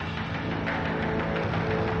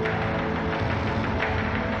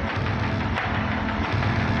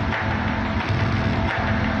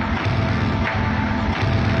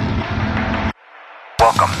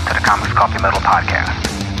Comics Coffee Metal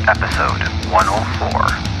Podcast, episode 104.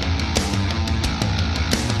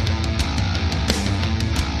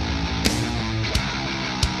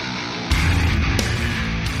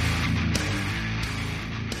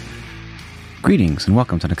 Greetings and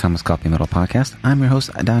welcome to the Comics Coffee Metal Podcast. I'm your host,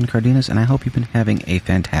 Don Cardenas, and I hope you've been having a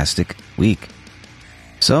fantastic week.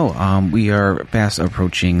 So, we are fast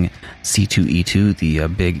approaching C2E2, the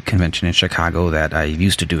big convention in Chicago that I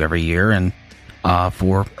used to do every year, and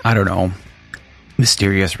for, I don't know,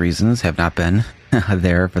 mysterious reasons have not been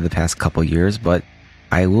there for the past couple years, but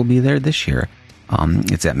I will be there this year.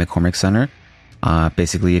 It's at McCormick Center.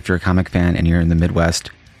 Basically, if you're a comic fan and you're in the Midwest,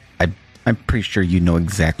 I'm pretty sure you know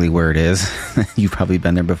exactly where it is. You've probably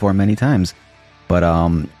been there before many times. But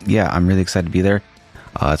yeah, I'm really excited to be there.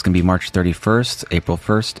 It's going to be March 31st, April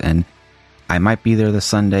 1st, and I might be there this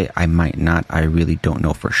Sunday. I might not. I really don't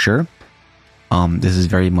know for sure. This is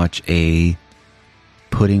very much a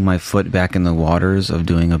putting my foot back in the waters of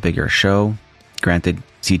doing a bigger show. Granted,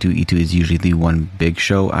 C2E2 is usually the one big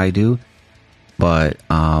show I do, but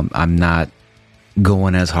I'm not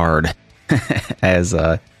going as hard as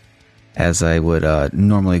I would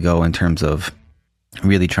normally go in terms of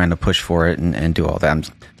really trying to push for it and do all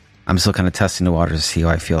that. I'm still kind of testing the waters to see how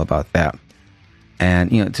I feel about that.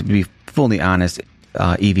 And, you know, to be fully honest,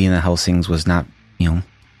 Evie and the Helsings was not,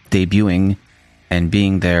 debuting and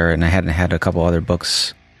being there, and I hadn't had a couple other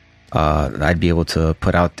books I'd be able to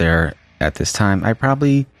put out there at this time. I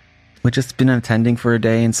probably would just been attending for a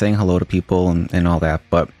day and saying hello to people and all that,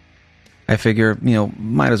 but I figure,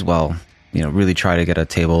 might as well, really try to get a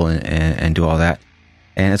table and do all that.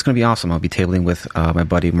 And it's going to be awesome. I'll be tabling with my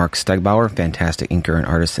buddy Mark Stegbauer, fantastic inker and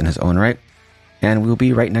artist in his own right. And we'll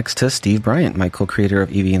be right next to Steve Bryant, my co-creator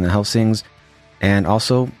of Evie and the Helsings, and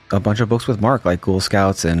also a bunch of books with Mark, like Ghoul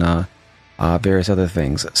Scouts and various other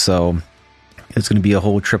things. So it's going to be a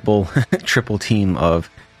whole triple team of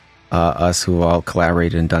us who all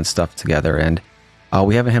collaborated and done stuff together. And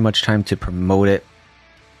we haven't had much time to promote it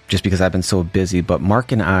just because I've been so busy. But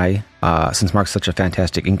Mark and I, since Mark's such a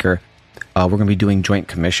fantastic inker, we're going to be doing joint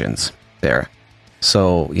commissions there.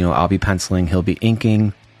 So, I'll be penciling, he'll be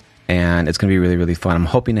inking, and it's going to be really, really fun. I'm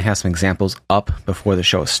hoping to have some examples up before the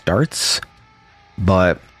show starts,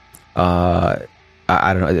 but I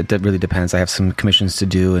don't know. It really depends. I have some commissions to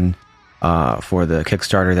do and for the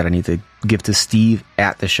Kickstarter that I need to give to Steve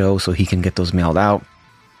at the show so he can get those mailed out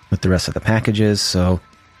with the rest of the packages. So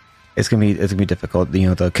it's gonna be difficult.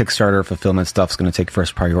 The Kickstarter fulfillment stuff is gonna take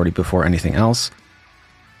first priority before anything else.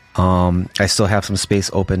 I still have some space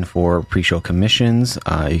open for pre-show commissions.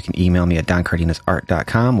 You can email me at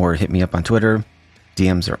doncardenasart.com or hit me up on Twitter.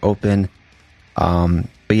 DMs are open.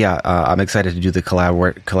 But yeah, I'm excited to do the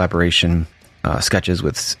collaboration sketches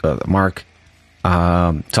with Mark.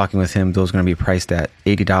 Talking with him, those are going to be priced at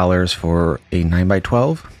 $80 for a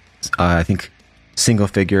 9x12. I think single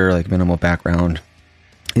figure, like minimal background.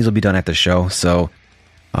 These will be done at the show. So,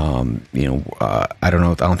 I don't know. I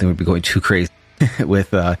don't think we'd be going too crazy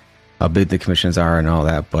with how big the commissions are and all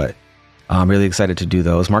that, but I'm really excited to do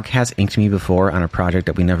those. Mark has inked me before on a project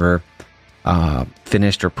that we never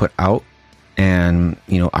finished or put out, and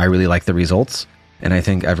I really like the results, and I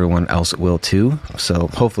think everyone else will too. So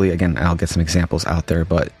hopefully, again, I'll get some examples out there.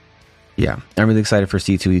 But yeah, I'm really excited for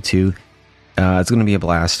C2E2. It's going to be a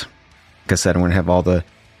blast. Like I said, I'm going to have all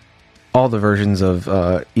the versions of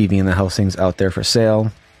Evie and the Helsings out there for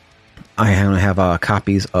sale. I have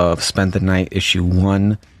copies of Spend the Night issue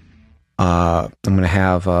 1. I'm going to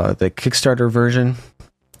have the Kickstarter version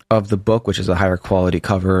of the book, which is a higher quality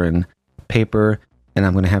cover and paper. And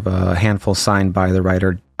I'm going to have a handful signed by the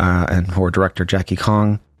writer or director Jackie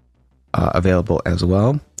Kong available as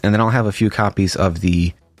well. And then I'll have a few copies of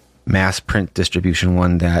the mass print distribution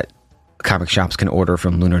one that comic shops can order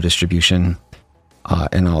from Lunar Distribution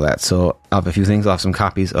and all that. So I'll have a few things. I'll have some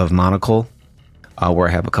copies of Monocle, where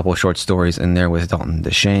I have a couple of short stories in there with Dalton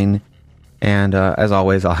DeShane. And as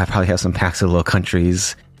always, I'll probably have some packs of Low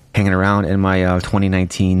Countries hanging around, in my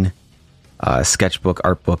 2019 sketchbook,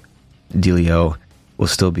 art book, dealio will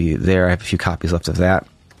still be there. I have a few copies left of that.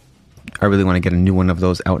 I really want to get a new one of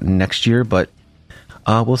those out next year, but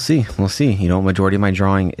we'll see. We'll see. Majority of my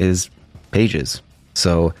drawing is pages,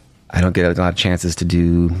 so I don't get a lot of chances to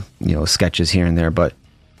do, sketches here and there, but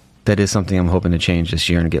that is something I'm hoping to change this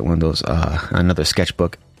year and get one of those, another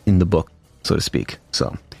sketchbook in the book, so to speak.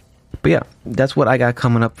 So, but yeah, that's what I got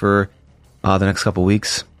coming up for the next couple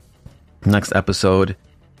weeks. Next episode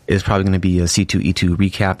is probably going to be a C2E2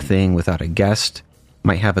 recap thing without a guest.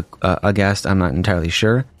 Might have a guest, I'm not entirely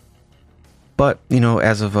sure. But,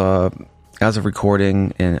 as of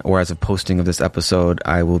recording or as of posting of this episode,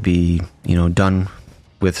 I will be, done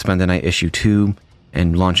with Spend the Night issue 2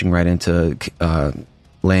 and launching right into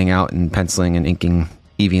laying out and penciling and inking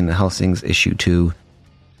Evie and the Helsings issue 2,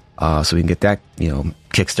 so we can get that,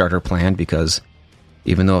 Kickstarter planned, because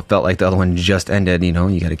even though it felt like the other one just ended, you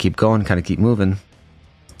got to keep going, kind of keep moving.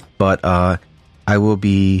 But I will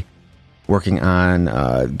be working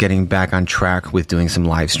on getting back on track with doing some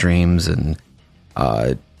live streams and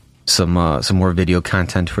some more video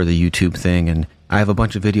content for the YouTube thing. And I have a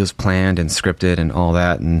bunch of videos planned and scripted and all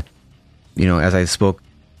that. And, as I spoke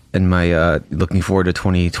in my looking forward to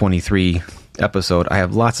 2023 episode, I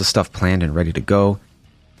have lots of stuff planned and ready to go.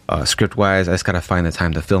 Script-wise, I just got to find the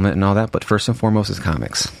time to film it and all that. But first and foremost is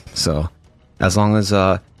comics. So as long as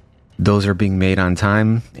those are being made on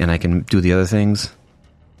time and I can do the other things,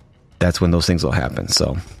 that's when those things will happen.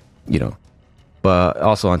 So, but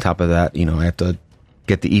also on top of that, I have to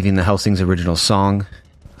get the Evie and the Helsings original song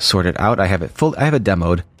sorted out. I have it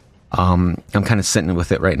demoed. I'm kind of sitting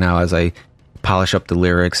with it right now as I polish up the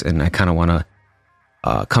lyrics, and I kind of want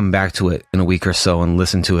to come back to it in a week or so and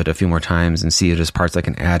listen to it a few more times and see if there's parts I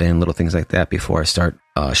can add in, little things like that, before I start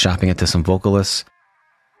shopping it to some vocalists.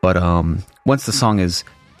 But once the song is,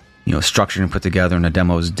 structured and put together and the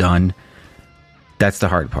demo is done, that's the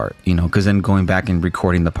hard part, because then going back and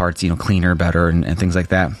recording the parts, cleaner, better, and things like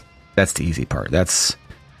that, that's the easy part. That's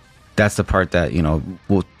the part that,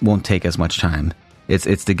 won't take as much time.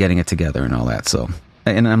 It's the getting it together and all that. So,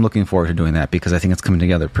 and I'm looking forward to doing that, because I think it's coming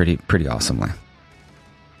together pretty awesomely.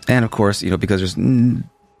 And of course, because there's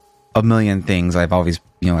a million things I've always,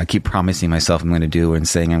 I keep promising myself I'm going to do and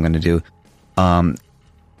saying I'm going to do.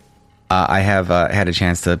 I have had a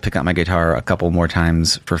chance to pick up my guitar a couple more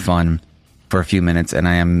times for fun for a few minutes, and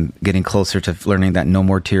I am getting closer to learning that No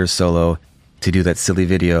More Tears solo to do that silly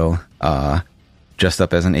video dressed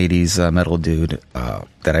up as an 80s metal dude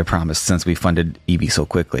that I promised, since we funded Evie so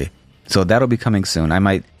quickly. So that'll be coming soon.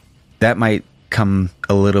 That might come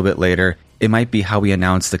a little bit later. It might be how we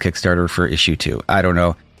announce the Kickstarter for issue 2. I don't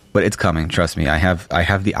know, but it's coming. Trust me. I have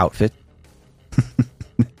the outfit.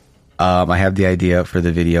 I have the idea for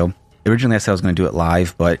the video. Originally, I said I was going to do it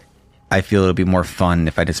live, but I feel it'll be more fun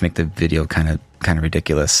if I just make the video kind of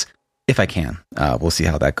ridiculous, if I can. We'll see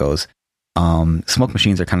how that goes. Smoke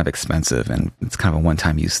machines are kind of expensive, and it's kind of a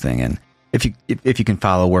one-time use thing. And if you can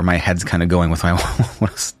follow where my head's kind of going with what I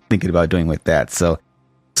was thinking about doing with that, so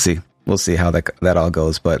we'll see how that all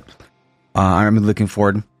goes. But I'm looking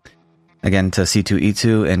forward again to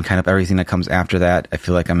C2E2 and kind of everything that comes after that. I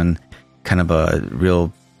feel like I'm in kind of a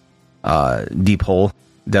real deep hole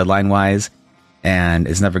deadline wise, and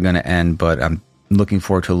it's never going to end, but I'm looking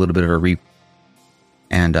forward to a little bit of a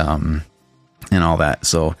and all that.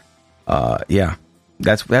 So yeah,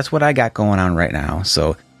 that's what I got going on right now.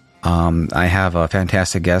 So I have a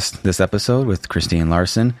fantastic guest this episode with Christine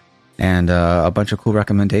Larsen, and a bunch of cool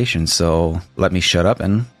recommendations. So let me shut up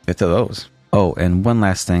and get to those. Oh, and one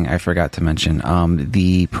last thing I forgot to mention.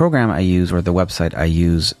 The program I use, or the website I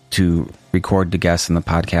use to record the guests in the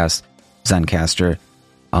podcast, Zencaster,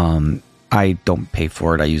 I don't pay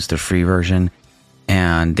for it. I use the free version,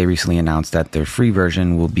 and they recently announced that their free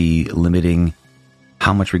version will be limiting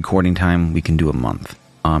how much recording time we can do a month.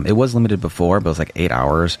 It was limited before, but it was like 8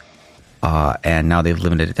 hours, and now they've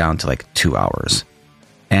limited it down to like 2 hours.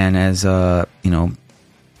 And as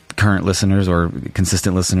current listeners or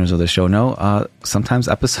consistent listeners of the show know, sometimes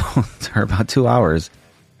episodes are about 2 hours.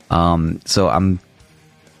 So I'm,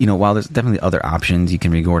 while there's definitely other options, you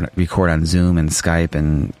can record on Zoom and Skype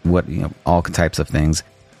and all types of things.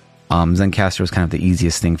 Zencaster was kind of the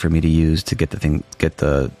easiest thing for me to use to get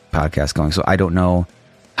the podcast going. So I don't know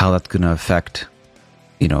how that's going to affect,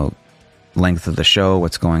 length of the show,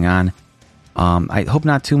 what's going on. I hope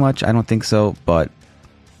not too much. I don't think so. But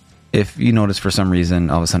if you notice for some reason,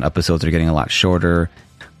 all of a sudden episodes are getting a lot shorter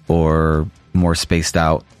or more spaced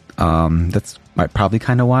out, that's probably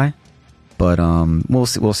kind of why. But we'll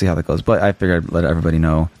see how that goes. But I figured I'd let everybody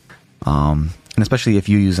know. And especially if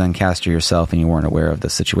you use Zencaster yourself and you weren't aware of the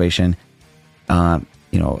situation, I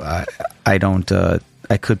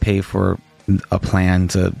could pay for a plan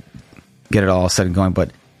to get it all set and going,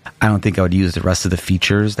 but I don't think I would use the rest of the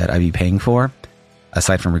features that I'd be paying for,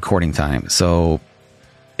 aside from recording time. So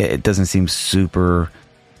it doesn't seem super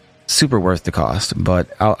worth the cost, but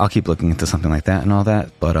I'll keep looking into something like that and all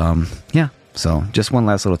that. But yeah, so just one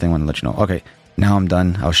last little thing I want to let you know. Okay, now I'm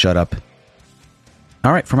done. I'll shut up.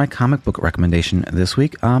 All right, for my comic book recommendation this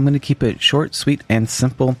week, I'm going to keep it short, sweet, and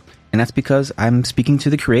simple, and that's because I'm speaking to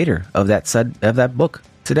the creator of that book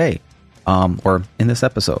today, or in this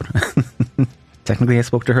episode. Technically, I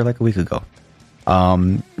spoke to her like a week ago.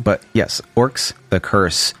 But yes, Orcs: The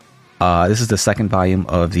Curse. This is the second volume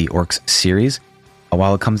of the Orcs series.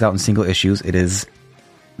 While it comes out in single issues, it is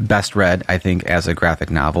best read, I think, as a graphic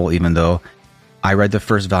novel, even though I read the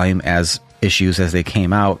first volume as issues as they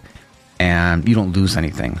came out, and you don't lose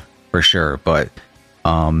anything for sure. But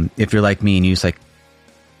if you're like me and you just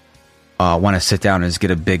want to sit down and just get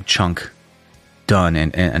a big chunk done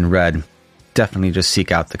and read, definitely just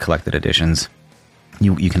seek out the collected editions.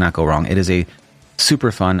 You cannot go wrong. It is a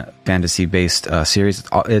super fun fantasy based series.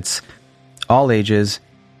 It's all ages,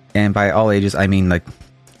 and by all ages I mean like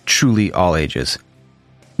truly all ages.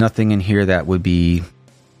 Nothing in here that would be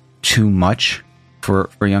too much for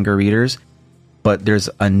younger readers, but there's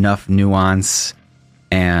enough nuance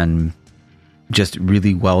and just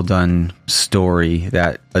really well done story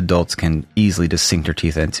that adults can easily just sink their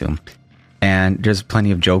teeth into. And there's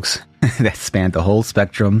plenty of jokes that span the whole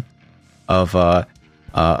spectrum of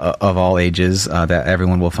all ages that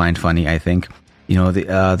everyone will find funny. I think, you know, the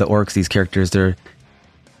orcs, these characters, they're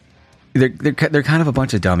kind of a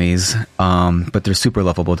bunch of dummies, but they're super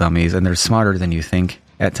lovable dummies, and they're smarter than you think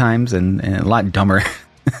at times, and a lot dumber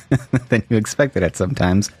than you expected at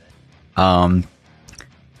sometimes.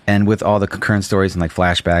 And with all the current stories and like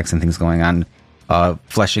flashbacks and things going on,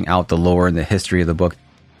 fleshing out the lore and the history of the book,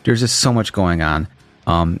 there's just so much going on.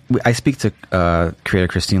 I speak to creator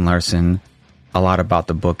Christine Larsen a lot about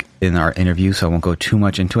the book in our interview, so I won't go too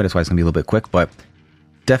much into it. That's why it's gonna be a little bit quick, but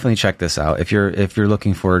definitely check this out if you're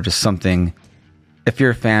looking for just something. If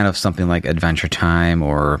you're a fan of something like Adventure Time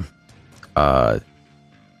or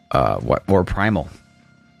Primal,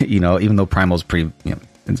 you know, even though Primal's pretty, you know,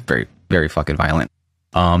 it's very very fucking violent.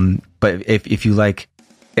 But if you like,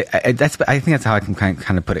 I think that's how I can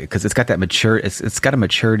kind of put it, because it's got that it's got a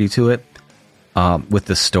maturity to it, with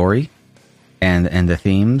the story and the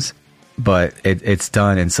themes, but it's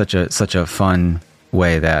done in such a fun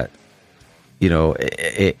way that, you know,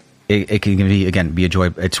 it can be a joy.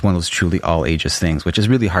 It's one of those truly all ages things, which is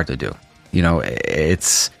really hard to do. You know,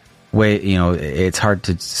 it's hard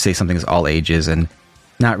to say something is all ages and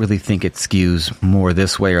not really think it skews more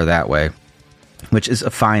this way or that way, which is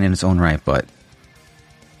fine in its own right. But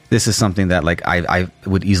this is something that like I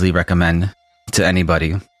would easily recommend to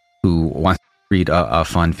anybody who wants to read a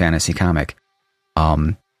fun fantasy comic.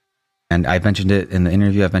 And I mentioned it in the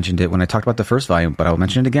interview. I've mentioned it when I talked about the first volume, but I'll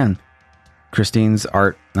mention it again. Christine's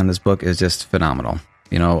art on this book is just phenomenal.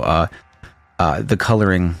 You know, the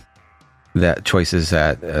coloring, that choices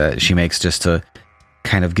that she makes just to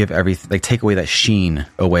kind of give everything, like take away that sheen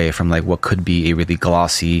away from like what could be a really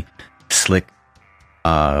glossy, slick,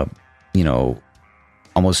 you know,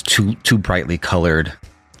 almost too brightly colored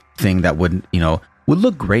thing that would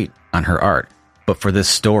look great on her art, but for this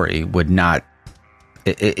story would not.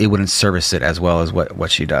 It wouldn't service it as well as what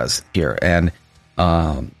she does here, and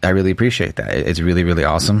I really appreciate that. It's really really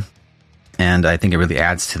awesome, and I think it really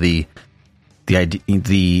adds to the idea,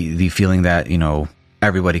 the feeling that, you know,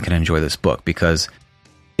 everybody can enjoy this book because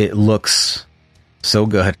it looks so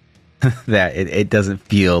good that it doesn't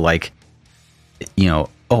feel like, you know,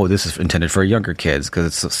 oh, this is intended for younger kids because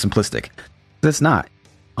it's so simplistic. But it's not.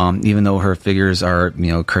 Even though her figures are,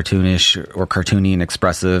 you know, cartoonish or cartoony and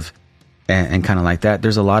expressive. And kind of like that,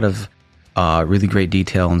 there's a lot of really great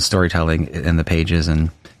detail and storytelling in the pages, and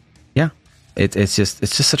yeah, it's just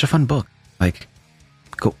such a fun book. Like,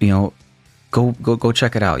 go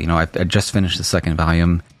check it out. You know, I just finished the second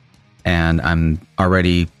volume, and I'm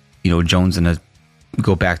already, you know, jonesing to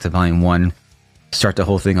go back to volume 1, start the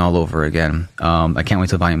whole thing all over again. I can't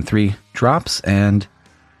wait till volume 3 drops, and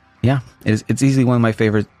yeah, it's easily one of my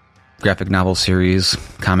favorite graphic novel series,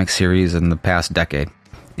 comic series in the past decade.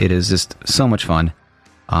 It is just so much fun.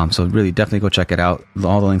 So really, definitely go check it out.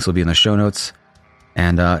 All the links will be in the show notes.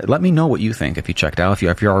 And let me know what you think if you checked out,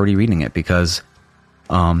 if you're already reading it, because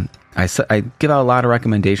I give out a lot of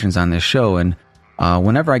recommendations on this show, and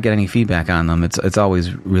whenever I get any feedback on them, it's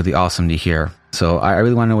always really awesome to hear. So I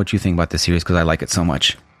really want to know what you think about this series because I like it so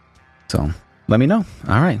much. So let me know.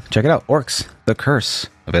 All right, check it out. Orcs, The Curse,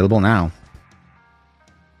 available now.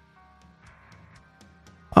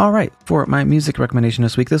 All right, for my music recommendation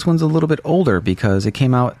this week, this one's a little bit older because it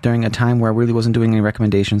came out during a time where I really wasn't doing any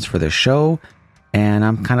recommendations for the show, and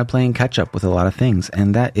I'm kind of playing catch up with a lot of things,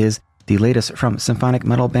 and that is the latest from symphonic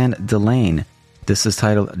metal band Delane. This is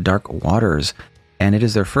titled Dark Waters, and it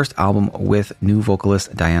is their first album with new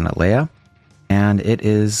vocalist Diana Leah, and it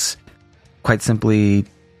is quite simply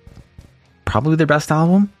probably their best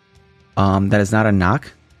album. That is not a knock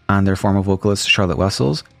on their former vocalist Charlotte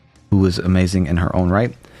Wessels, who was amazing in her own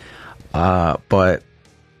right. But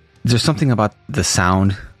there's something about the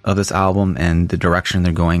sound of this album and the direction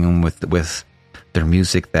they're going in with their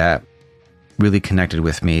music that really connected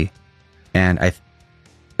with me. And I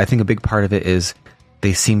think a big part of it is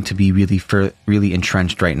they seem to be really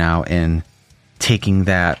entrenched right now in taking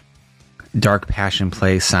that dark passion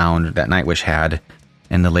play sound that Nightwish had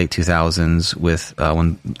in the late 2000s with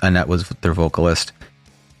when Annette was their vocalist,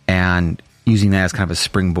 and using that as kind of a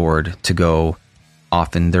springboard to go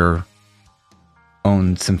off in their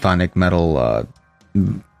own symphonic metal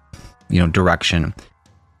direction.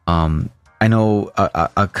 I know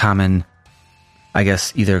a common, I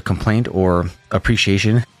guess, either complaint or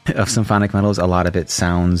appreciation of symphonic metals, a lot of it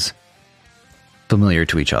sounds familiar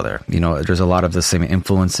to each other. There's a lot of the same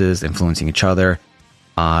influences influencing each other.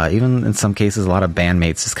 Even in some cases, a lot of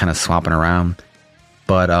bandmates just kind of swapping around.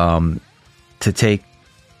 But to take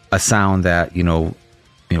a sound that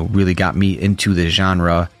really got me into the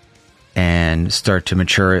genre and start to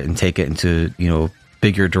mature it and take it into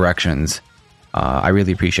bigger directions, I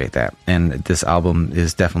really appreciate that. And this album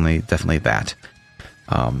is definitely that.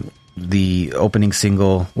 The opening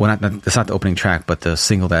single, well, it's not the opening track, but the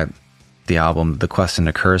single that the album, The Quest and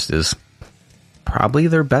the Curse, is probably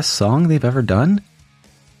their best song they've ever done.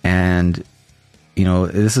 And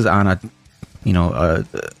this is on a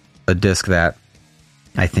disc that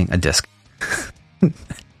I think a disc.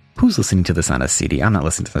 Who's listening to this on a CD? I'm not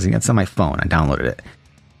listening to this. It's on my phone. I downloaded it.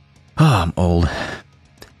 Oh, I'm old.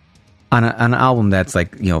 On an album that's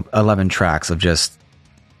 11 tracks of just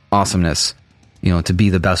awesomeness, to be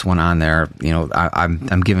the best one on there,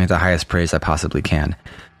 I'm giving it the highest praise I possibly can.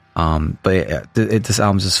 But this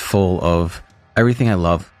album's just full of everything I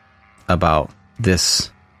love about this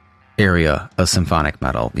area of symphonic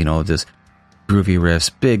metal. This groovy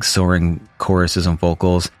riffs, big soaring choruses and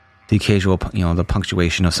vocals, the occasional, the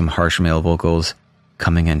punctuation of some harsh male vocals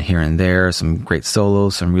coming in here and there, some great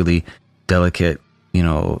solos, some really delicate,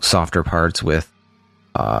 softer parts with,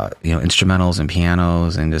 instrumentals and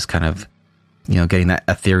pianos, and just kind of, getting that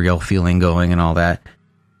ethereal feeling going and all that.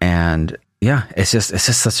 And yeah, it's just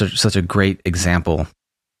such a great example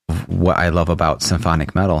of what I love about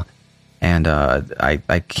symphonic metal. And I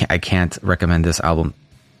can't recommend this album.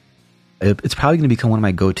 It's probably going to become one of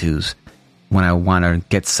my go-tos when I want to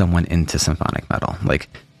get someone into symphonic metal.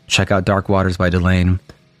 Check out Dark Waters by Delane.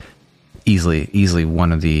 Easily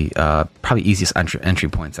one of the probably easiest entry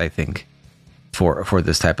points, I think, for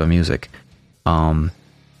this type of music.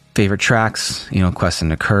 Favorite tracks, Quest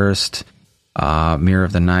and the Cursed, Mirror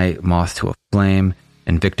of the Night, Moth to a Flame,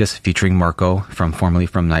 Invictus featuring Marco formerly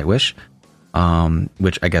from Nightwish,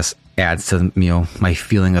 which I guess adds to my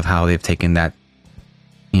feeling of how they've taken that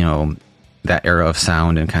that era of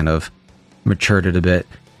sound and kind of matured it a bit.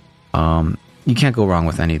 You can't go wrong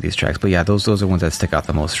with any of these tracks, but yeah, those are ones that stick out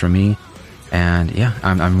the most for me. And yeah,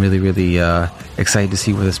 I'm really excited to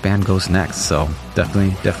see where this band goes next. So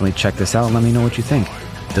definitely check this out and let me know what you think.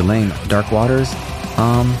 Delane, Dark Waters,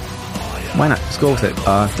 why not? Let's go with it.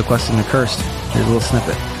 The Quest and the Cursed. Here's a little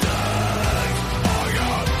snippet.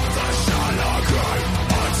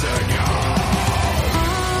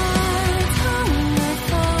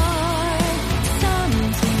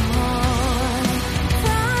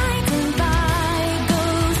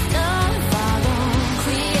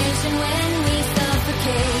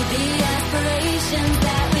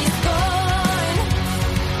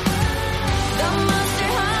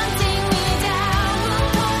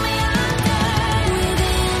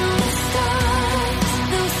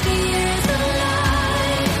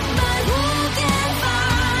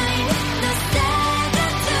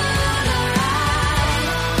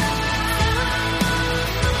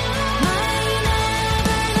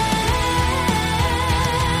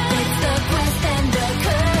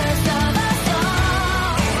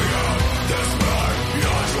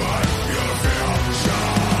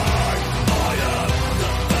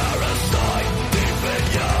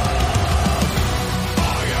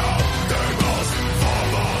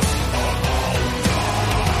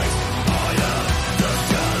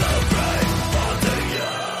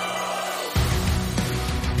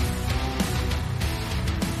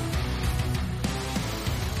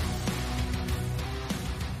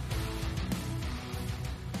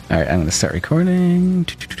 All right, I'm going to start recording.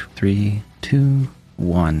 3, 2,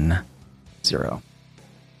 1, 0.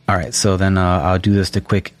 All right, so then I'll do this the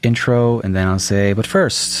quick intro, and then I'll say, but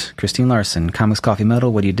first, Christine Larsen, Comics Coffee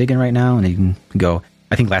Metal, what are you digging right now? And you can go.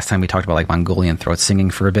 I think last time we talked about Mongolian throat singing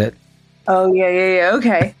for a bit. Oh, yeah,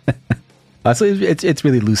 okay. So it's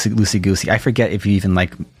really loosey-goosey. I forget if you even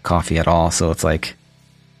like coffee at all, so it's like...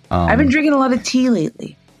 I've been drinking a lot of tea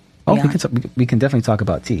lately. Oh, yeah. We can definitely talk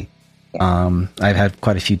about tea. Yeah. I've had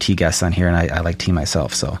quite a few tea guests on here, and I like tea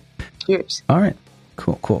myself, so... Cheers. All right.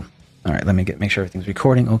 Cool. All right, let me make sure everything's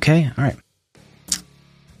recording. Okay, all right.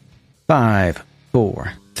 5,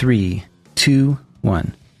 4, 3, 2,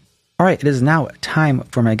 1. All right, it is now time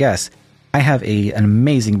for my guest. I have an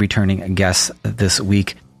amazing returning guest this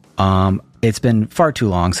week. It's been far too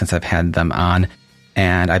long since I've had them on,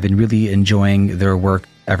 and I've been really enjoying their work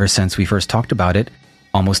ever since we first talked about it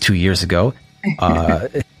almost 2 years ago.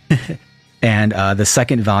 And the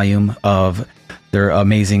second volume of their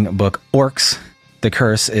amazing book, Orcs, The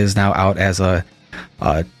Curse, is now out as a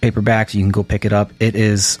paperback. You can go pick it up. It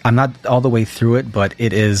is, I'm not all the way through it, but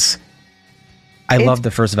it is, I love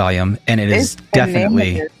the first volume, and it is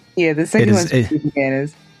definitely... Yeah, the second one's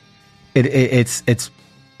bananas. It's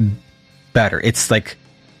better. It's like,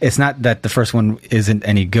 it's not that the first one isn't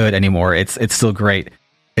any good anymore. It's still great.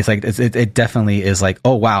 It's like it definitely is like,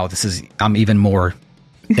 oh wow, I'm even more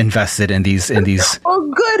invested in these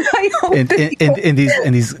oh good, I hope in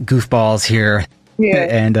these goofballs here. Yeah.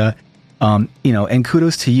 And and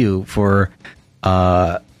kudos to you for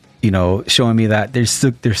showing me that there's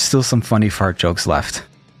still some funny fart jokes left.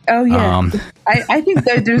 Oh yeah, I think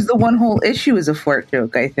that there's the one whole issue is a fart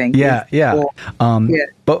joke. I think. Yeah.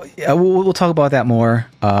 But we'll talk about that more.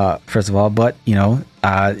 First of all, but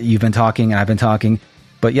you've been talking and I've been talking.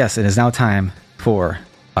 But yes, it is now time for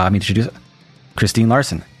me to introduce Christine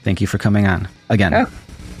Larsen. Thank you for coming on again. Oh,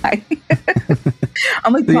 hi.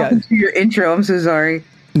 I'm like talking to your intro. I'm so sorry.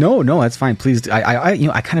 No, that's fine. Please,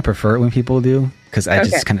 I kind of prefer it when people do, because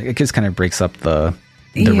it just kind of breaks up the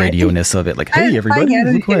radio-ness of it. Like, hey, everybody,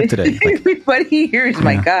 look what today. Like, everybody here is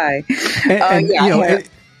my guy.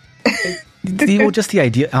 Just the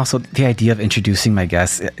idea of introducing my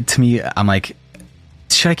guests, to me, I'm like,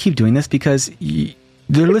 should I keep doing this? Because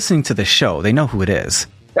they're listening to the show. They know who it is.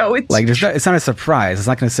 Oh, it's like it's not a surprise. It's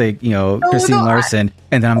not going to say, Christine Larsen,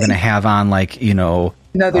 and then I'm going to have on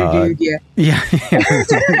another dude. Yeah.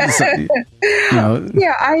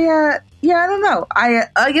 I don't know.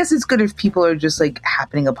 I guess it's good if people are just like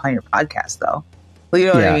happening upon your podcast, though. Well, you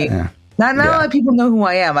know what I mean? Yeah. Not a lot of people know who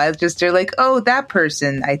I am. They're like, oh, that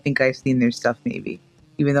person. I think I've seen their stuff, maybe,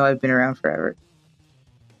 even though I've been around forever.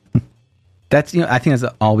 That's I think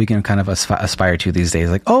that's all we can kind of aspire to these days.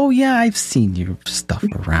 Like, oh yeah, I've seen your stuff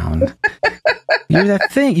around. You're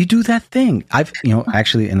that thing. You do that thing. I've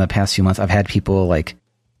actually in the past few months, I've had people like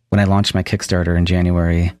when I launched my Kickstarter in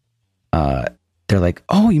January. They're like,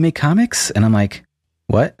 oh, you make comics, and I'm like,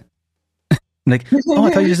 what? Like, oh,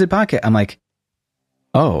 I thought you just did podcast. I'm like,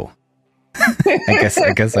 oh, I guess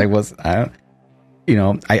I was. I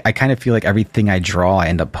don't. I kind of feel like everything I draw, I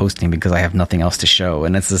end up posting because I have nothing else to show,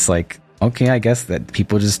 and it's just like. Okay, I guess that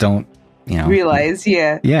people just don't, realize.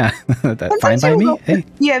 Yeah, that's fine by me. Hey.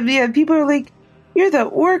 Yeah. People are like, "You're the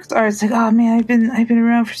Orcs artist." Like, oh man, I've been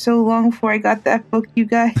around for so long before I got that book. You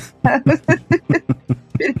guys,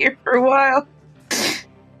 been here for a while.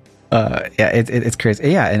 It's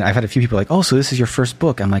crazy. Yeah, and I've had a few people like, "Oh, so this is your first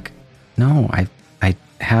book?" I'm like, "No, I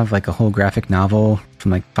have like a whole graphic novel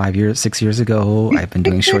from like 6 years ago. I've been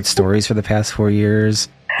doing short stories for the past 4 years."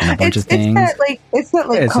 And a bunch of things. It's not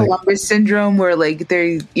like Columbus syndrome where like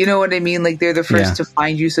they're, you know what I mean? Like they're the first to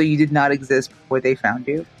find you, so you did not exist before they found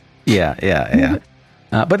you. Yeah.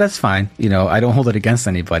 But that's fine. I don't hold it against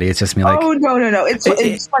anybody. It's just me like. Oh no.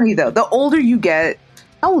 It's funny though. The older you get,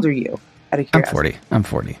 how old are you? Out of curiosity. I'm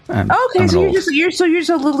 40. Okay, so you're just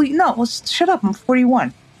a little. No, well, shut up. I'm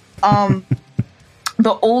 41.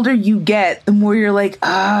 The older you get, the more you're like, you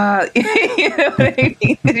know what I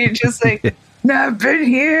mean? You're just like. No, I've been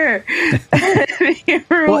here.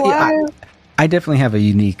 For a while. Yeah, I definitely have a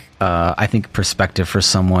unique, I think, perspective for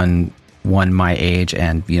someone my age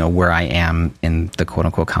and where I am in the quote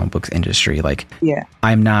unquote comic books industry. Like, I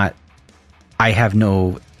have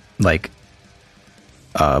no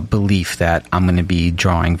belief that I'm going to be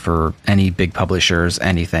drawing for any big publishers,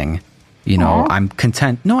 anything. I'm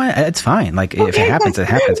content. No, it's fine. Like if it happens, it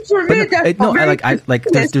happens.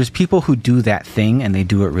 There's people who do that thing and they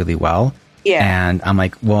do it really well. Yeah. And I'm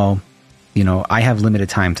like, well, I have limited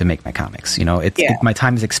time to make my comics. My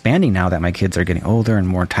time is expanding now that my kids are getting older and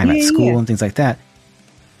more time at school and things like that.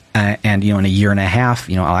 And, in a year and a half,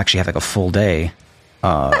 I'll actually have like a full day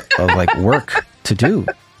of like work to do.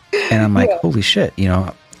 And I'm like, holy shit,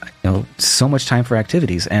 so much time for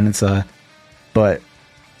activities. And it's but,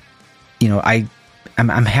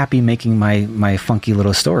 I'm happy making my funky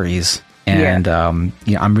little stories. And, I'm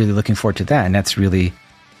really looking forward to that. And that's really,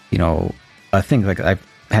 a thing. Like I've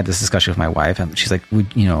had this discussion with my wife and she's like,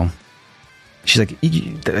 she's like,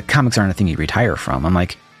 the comics aren't a thing you retire from. I'm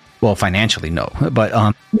like, well, financially, no, but,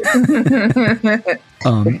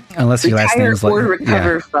 unless your last name is like,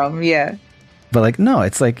 recover from. But like, no,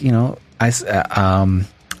 it's like, why am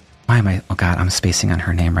I, oh God, I'm spacing on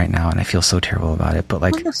her name right now. And I feel so terrible about it. But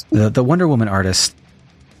like the Wonder Woman artist,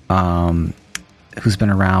 who's been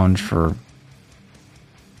around for,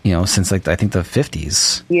 since like I think the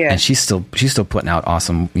 50s. Yeah. And she's still putting out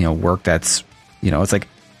awesome, work that's, it's like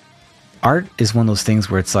art is one of those things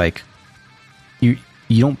where it's like you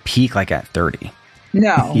don't peak like at 30.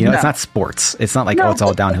 No, it's not sports. It's not like, it's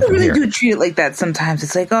all downhill from really here. Do treat it like that sometimes.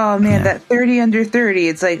 It's like, oh man, that 30 under 30.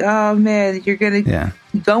 It's like, oh man, you're going to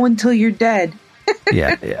go until you're dead.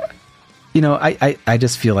 Yeah. I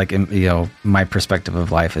just feel like, my perspective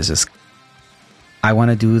of life is just, I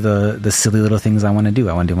want to do the silly little things I want to do.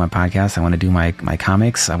 I want to do my podcast. I want to do my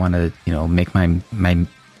comics. I want to, make my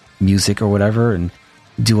music or whatever and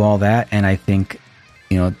do all that. And I think,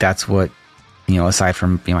 that's what, aside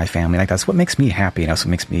from my family, like that's what makes me happy. And that's what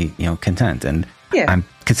makes me, content. And I'm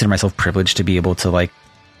consider myself privileged to be able to like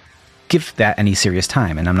give that any serious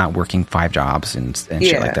time. And I'm not working 5 jobs and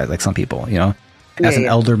shit like that. Like some people, as an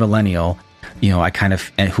elder millennial, I kind of,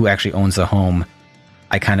 and who actually owns a home,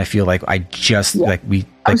 I kind of feel like I just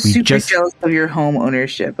I'm super jealous of your home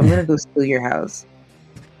ownership. I'm gonna go steal your house.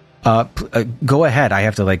 Go ahead. I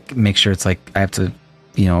have to like make sure it's like I have to,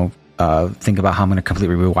 think about how I'm going to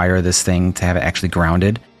completely rewire this thing to have it actually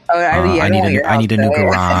grounded. I need a new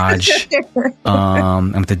garage.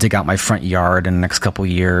 I'm going to dig out my front yard in the next couple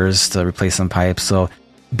years to replace some pipes. So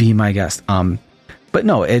be my guest. But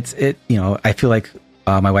no, I feel like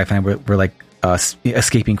my wife and I were like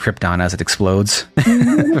escaping Krypton as it explodes.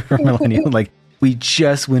 For millennial. Like we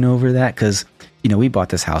just went over that because, we bought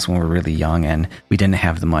this house when we were really young and we didn't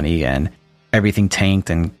have the money and everything tanked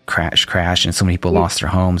and crashed and so many people lost their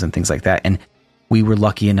homes and things like that. And we were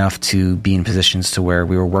lucky enough to be in positions to where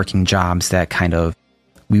we were working jobs that kind of,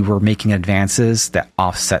 we were making advances that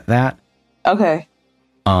offset that. Okay.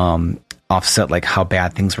 Offset like how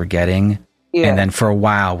bad things were getting. Yeah. And then for a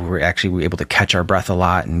while we were able to catch our breath a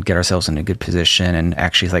lot and get ourselves in a good position and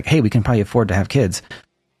actually like, hey, we can probably afford to have kids.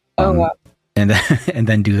 Wow. And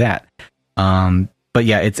then do that. But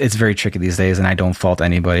yeah, it's very tricky these days and I don't fault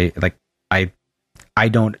anybody. Like I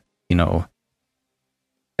don't,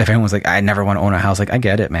 if anyone's like, I never want to own a house, like I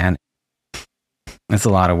get it, man. It's a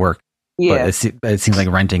lot of work. Yeah. But it seems like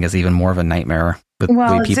renting is even more of a nightmare with the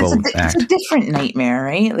way people act. It's a different nightmare,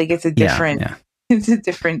 right? Like it's a different, it's a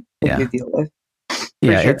different thing to deal with.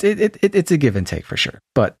 Yeah. Sure. It's a give and take for sure.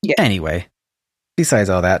 But anyway, besides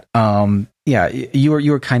all that, you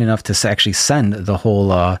were kind enough to actually send the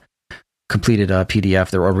whole, completed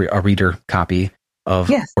PDF or a reader copy of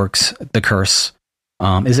Orcs the Curse.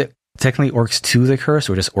 Is it technically Orcs 2 the Curse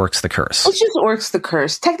or just Orcs the Curse? It's just Orcs the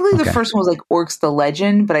Curse. Technically the first one was like Orcs the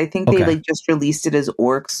Legend, but I think they like just released it as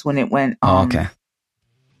Orcs when it went okay.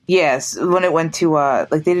 Yes, when it went to like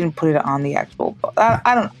they didn't put it on the actual book.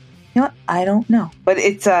 I don't know. You know what? I don't know. But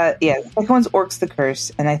it's the second one's Orcs the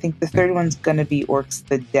Curse, and I think the third one's gonna be Orcs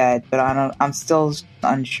the Dead, but I'm still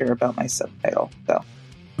unsure about my subtitle. So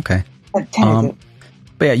okay.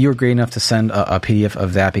 But yeah, you were great enough to send a PDF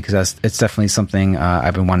of that because it's definitely something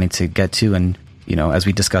I've been wanting to get to. And, as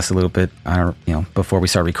we discussed a little bit, before we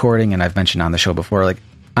start recording, and I've mentioned on the show before, like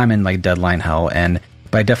I'm in like deadline hell.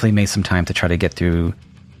 But I definitely made some time to try to get through,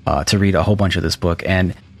 to read a whole bunch of this book.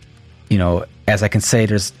 And, as I can say,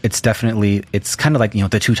 it's kind of like,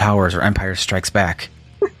 the Two Towers or Empire Strikes Back.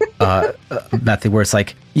 Method where it's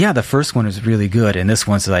like, the first one is really good, and this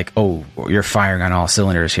one's like, oh, you're firing on all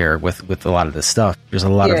cylinders here with a lot of this stuff. There's a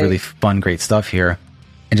lot of really fun, great stuff here,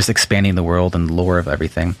 and just expanding the world and the lore of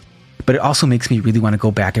everything. But it also makes me really want to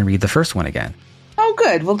go back and read the first one again. Oh,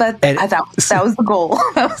 good. Well, that was the goal.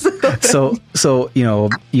 So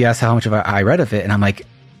you asked how much I read of it, and I'm like,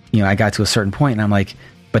 I got to a certain point, and I'm like,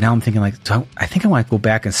 but now I'm thinking like, I think I want to go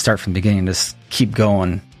back and start from the beginning and just keep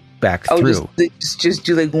going back through. Just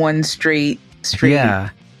do like one straight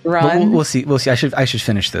run. We'll see. I should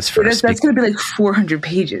finish this first. That's going to be like 400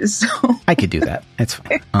 pages. So. I could do that. It's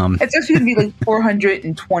fine. It's actually going to be like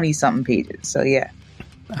 420 something pages. So yeah,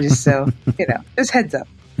 just so just heads up.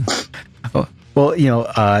 Well,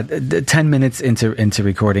 10 minutes into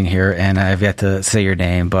recording here, and I've yet to say your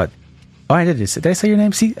name, but I did. Did I say your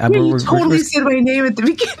name? See, you totally said my name at the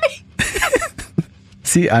beginning.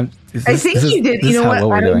 See, I think you did. You know what?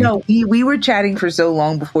 I don't know. We were chatting for so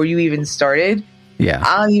long before you even started.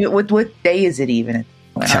 Yeah. What day is it even?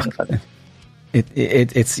 It's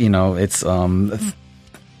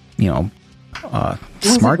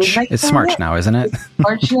March. It's March now, isn't it?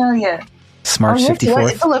 March now, yeah. March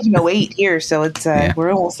 54th. It's 11:08 here, so it's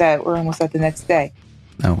we're almost at the next day.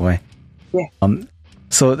 Oh boy. Yeah.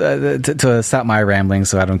 So to stop my rambling,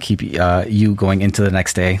 so I don't keep you going into the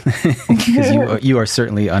next day, because you are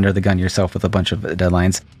certainly under the gun yourself with a bunch of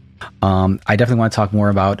deadlines. I definitely want to talk more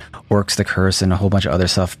about Orcs the Curse and a whole bunch of other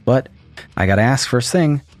stuff, but I got to ask first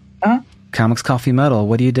thing, Comics Coffee Metal,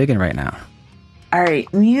 what are you digging right now? All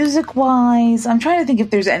right, music-wise, I'm trying to think if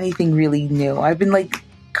there's anything really new. I've been like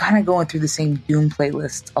kind of going through the same Doom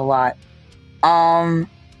playlist a lot.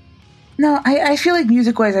 No, I feel like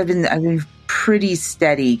music-wise, I've been pretty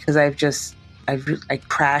steady because I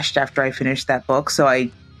crashed after I finished that book, so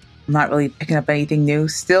I'm not really picking up anything new.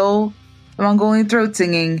 Still, the Mongolian throat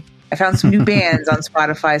singing. I found some new bands on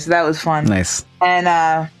Spotify, so that was fun. Nice.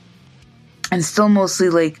 And still mostly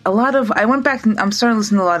like a lot of, I went back and I'm starting to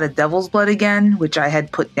listen to a lot of Devil's Blood again, which I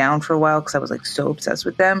had put down for a while because I was like so obsessed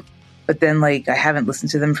with them. But then like I haven't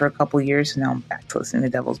listened to them for a couple years, so now I'm back to listening to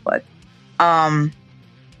Devil's Blood. And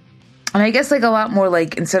I guess like a lot more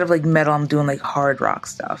like, instead of like metal, I'm doing like hard rock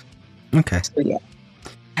stuff. Okay. So yeah.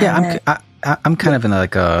 Yeah, I'm kind of in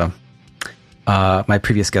like my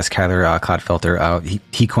previous guest, Kyler Clodfelter,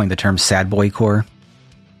 he coined the term sad boy core.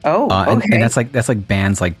 Oh, okay. And that's like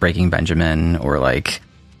bands like Breaking Benjamin or like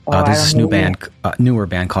there's this newer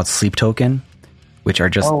band called Sleep Token, which are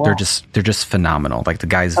just they're just phenomenal. Like the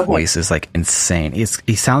guy's voice is like insane. He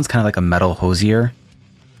sounds kind of like a metal hosier.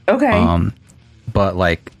 Okay. But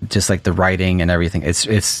like just like the writing and everything,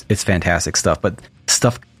 it's fantastic stuff. But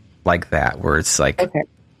stuff like that where it's like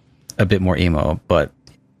a bit more emo, but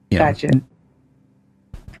you know. Gotcha.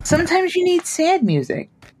 Sometimes you need sad music.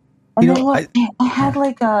 And I had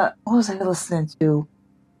like what was I listening to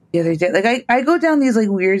the other day? Like I go down these like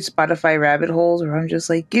weird Spotify rabbit holes where I'm just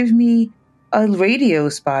like, give me a radio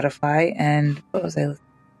Spotify, and what was I listening to?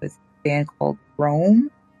 This band called Rome,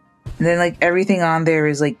 and then like everything on there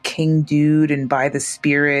is like King Dude and By the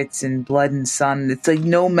Spirits and Blood and Sun. It's like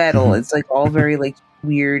no metal. Mm-hmm. It's like all very like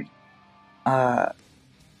weird. I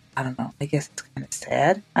don't know. I guess it's kind of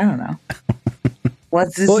sad. I don't know.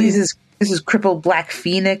 What's this? This is Crippled Black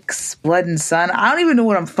Phoenix, Blood and Sun. I don't even know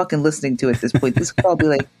what I'm fucking listening to at this point. This is probably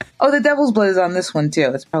like, oh, the Devil's Blood is on this one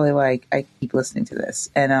too. That's probably why I keep listening to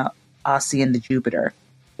this. And Aussie and the Jupiter,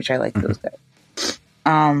 which I like those guys.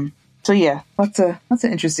 So yeah, lots of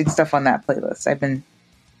interesting stuff on that playlist. I've been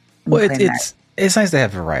it's nice to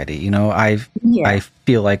have variety. You know, I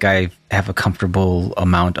feel like I have a comfortable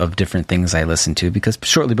amount of different things I listen to because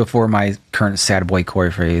shortly before my current sad boy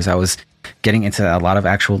core phase, I was getting into a lot of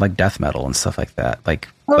actual like death metal and stuff like that,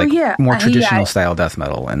 more traditional style death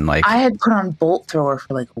metal. And like I had put on Bolt Thrower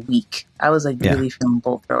for like a week. I was like really feeling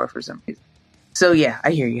Bolt Thrower for some reason. So yeah,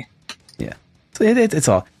 I hear you. Yeah, so it's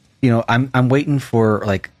all, you know. I'm waiting for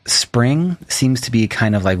like spring seems to be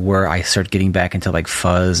kind of like where I start getting back into like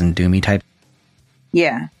fuzz and doomy type.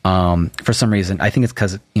 Yeah. For some reason, I think it's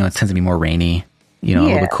because it tends to be more rainy. A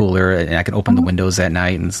little bit cooler, and I can open the windows at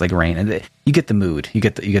night, and it's like rain, and you get the mood, you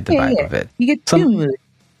get the vibe of it. You get the mood.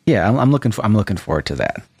 Yeah, I'm looking forward to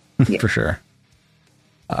that for sure.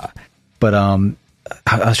 But I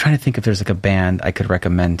was trying to think if there's like a band I could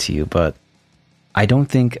recommend to you, but I don't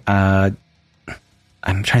think I'm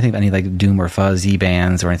trying to think of any like doom or fuzzy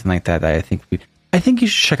bands or anything like that. I think you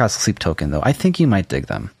should check out Sleep Token though. I think you might dig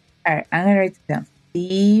them. All right, I'm gonna write it down.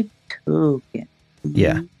 Sleep Token.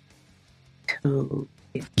 Yeah.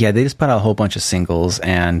 Yeah, they just put out a whole bunch of singles,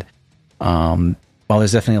 and while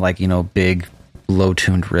there's definitely like big low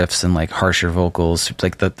tuned riffs and like harsher vocals,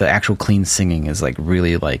 like the actual clean singing is like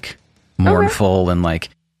really like mournful and like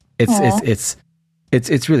it's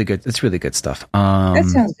really good. It's really good stuff. That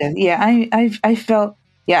sounds good. Yeah, I felt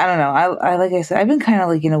I don't know. I like I said, I've been kind of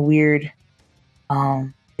like in a weird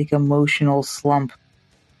like emotional slump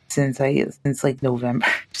since like November.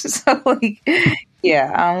 So like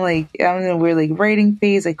I'm in a weird like writing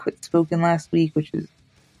phase. I quit smoking last week, which is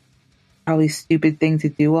probably a stupid thing to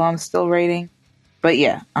do while I'm still writing. But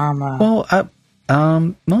yeah,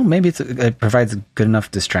 maybe it provides a good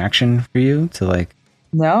enough distraction for you to like.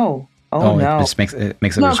 No. No. It just makes it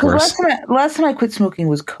worse. Last time I quit smoking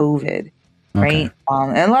was COVID, right? Okay.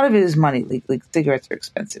 And a lot of it is money. Like cigarettes are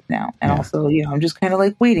expensive now, and also I'm just kind of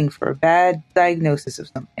like waiting for a bad diagnosis of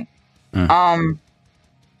something.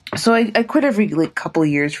 So I quit every like couple of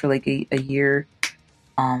years for like a year,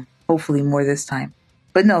 hopefully more this time.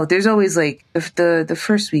 But no, there's always like the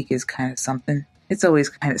first week is kind of something. It's always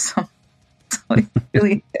kind of something. So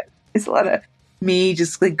it's a lot of me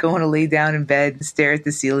just like going to lay down in bed and stare at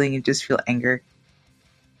the ceiling and just feel anger.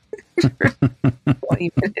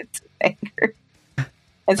 20 minutes of anger.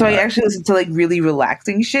 And so I actually listen to like really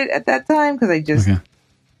relaxing shit at that time because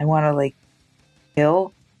I want to like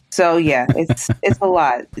kill. So yeah, it's a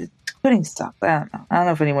lot. It's quitting stuff. I don't know. I don't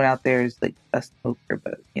know if anyone out there is like a smoker,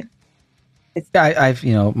 but I've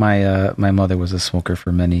my mother was a smoker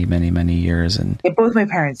for many years, and both my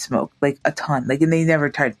parents smoked like a ton, like, and they never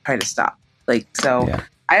tried to stop. Like, so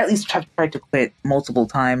I at least tried to quit multiple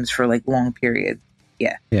times for like long periods.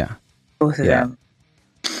 Yeah. both of them.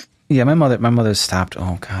 Yeah, my mother stopped.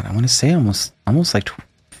 Oh God, I want to say almost like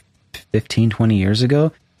 15, 20 years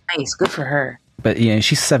ago. Nice, good for her. But yeah,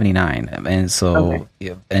 she's 79, and so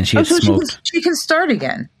and she had smoked. She can start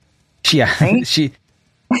again. Right?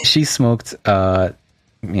 she smoked, for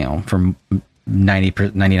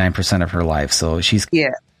 99% of her life. So she's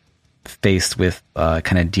faced with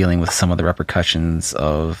kind of dealing with some of the repercussions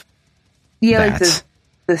of like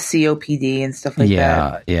the COPD and stuff like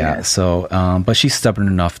that. Yeah. So, but she's stubborn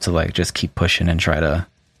enough to like just keep pushing and try to,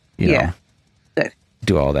 good.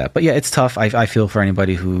 Do all that. But yeah, it's tough. I feel for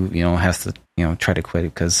anybody who has to try to quit,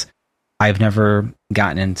 because I've never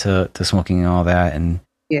gotten into smoking and all that, and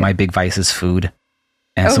my big vice is food.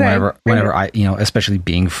 And so whenever I especially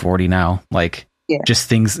being 40 now, like just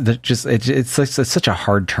things that it's such a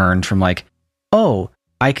hard turn from like, oh,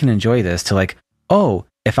 I can enjoy this, to like, oh,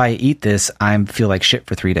 if I eat this, I feel like shit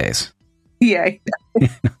for 3 days. Yeah.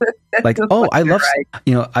 Like, oh, I love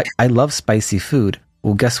I love spicy food.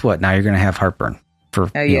 Well, guess what? Now you're gonna have heartburn for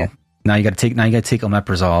now you got to take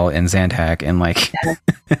omeprazole and Zantac and like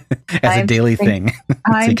as a daily thing.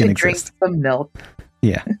 Time to drink some milk.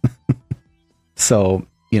 Yeah. So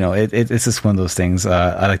it's just one of those things.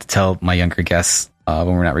 I like to tell my younger guests when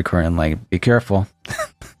we're not recording, like, be careful.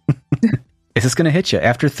 It's just gonna hit you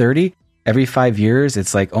after 30. Every 5 years,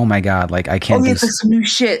 it's like, oh my God, like I can't. It's like some new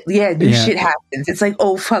shit. Yeah, new shit happens. It's like,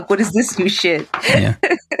 oh fuck, what is this new shit? Yeah.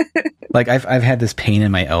 Like I've had this pain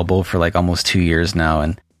in my elbow for like almost 2 years now,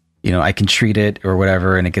 and I can treat it or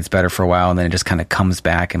whatever, and it gets better for a while, and then it just kind of comes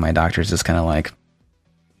back, and my doctor's just kind of like,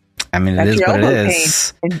 I mean, it is what it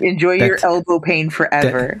is. Enjoy your elbow pain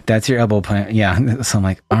forever. That's your elbow pain. Yeah. So I'm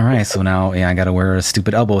like, all right, so now I got to wear a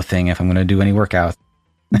stupid elbow thing if I'm going to do any workout.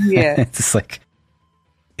 Yeah. It's just like,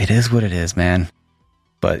 it is what it is, man.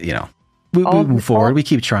 But we move forward. We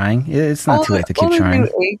keep trying. It's not too late to keep trying.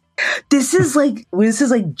 This is like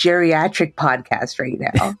geriatric podcast right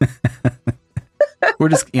now. We're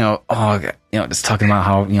just just talking about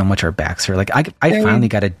how much our backs hurt. Like I finally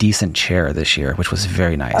got a decent chair this year, which was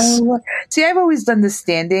very nice. See, I've always done the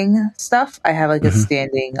standing stuff. I have like a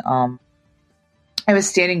standing I have a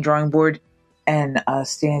standing drawing board and a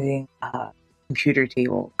standing computer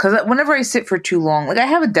table, because whenever I sit for too long, like I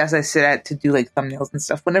have a desk I sit at to do like thumbnails and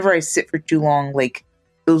stuff. Whenever I sit for too long, like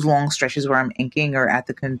those long stretches where I'm inking or at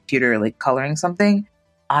the computer like coloring something,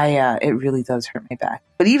 it really does hurt my back.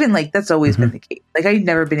 But even like that's always been the case. Like I've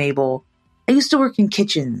never been able. I used to work in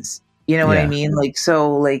kitchens, you know what I mean? Like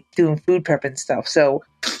so, like doing food prep and stuff. So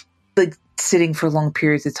like sitting for long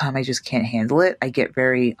periods of time, I just can't handle it. I get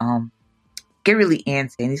very get really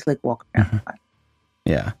antsy. I need to like walk around.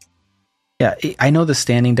 Yeah. Yeah, I know the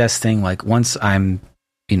standing desk thing. Like once I'm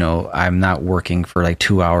not working for like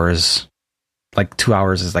 2 hours. Like 2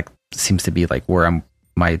 hours is like seems to be like where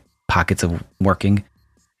my pockets of working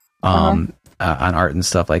on art and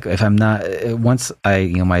stuff. Like if I'm not, once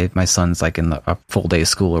my son's like in a full day of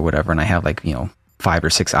school or whatever, and I have like 5 or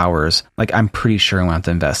 6 hours, like I'm pretty sure I want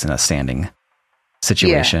to invest in a standing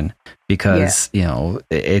situation because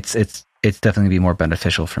it's definitely gonna be more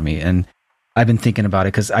beneficial for me. And I've been thinking about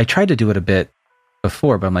it because I tried to do it a bit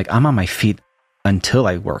before, but I'm like, I'm on my feet until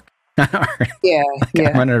I work. I'm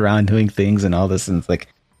running around doing things and all this, and it's like,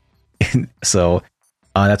 so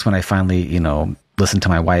that's when I finally, listened to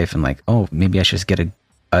my wife and like, oh, maybe I should just get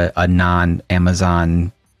a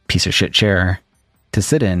non-Amazon piece of shit chair to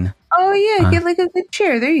sit in. Oh yeah, get like a good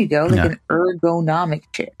chair. There you go, like an ergonomic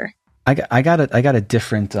chair. I got a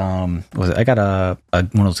different I got a one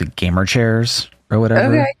of those like, gamer chairs or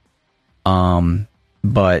whatever. Okay.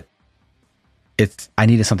 But I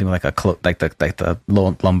needed something like the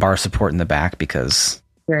lumbar support in the back because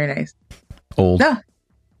very nice. Old.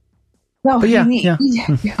 No, but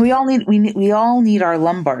we all need our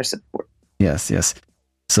lumbar support. Yes.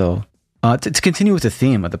 So, to continue with the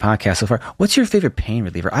theme of the podcast so far, what's your favorite pain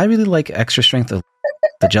reliever? I really like extra strength the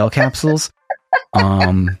gel capsules.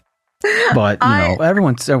 But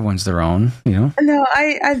everyone's their own. No,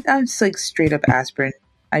 I'm just like straight up aspirin.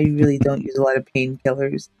 I really don't use a lot of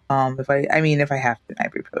painkillers. If I have to,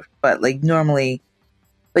 ibuprofen. But like normally,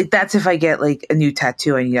 like that's if I get like a new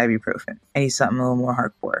tattoo, I need ibuprofen. I need something a little more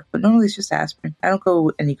hardcore. But normally it's just aspirin. I don't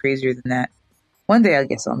go any crazier than that. One day I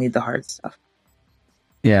guess I'll need the hard stuff.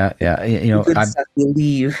 Yeah. The good stuff you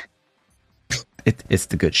leave. It's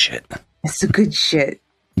the good shit. It's the good shit.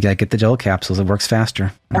 You gotta get the gel capsules. It works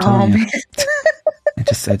faster. I'm telling you. You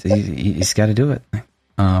just got to do it.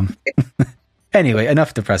 Anyway,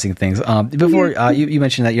 enough depressing things. Before you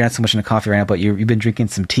mentioned that you're not so much into coffee right now, but you've been drinking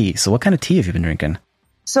some tea. So what kind of tea have you been drinking?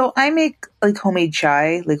 So I make like homemade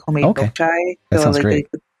chai, like homemade milk chai. That sounds great.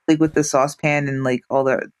 like with the saucepan and like all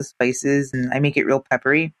the spices, and I make it real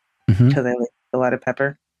peppery because I like a lot of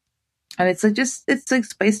pepper. And it's like it's like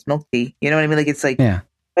spiced milk tea. You know what I mean? Like it's like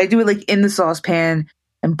I do it like in the saucepan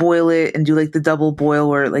and boil it and do like the double boil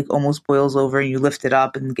where it like almost boils over and you lift it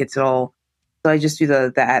up and gets it all. So I just do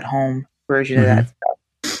the at home version of that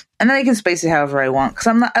stuff. And then I can spice it however I want because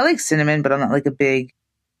I like cinnamon, but I'm not like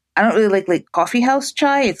I don't really like coffee house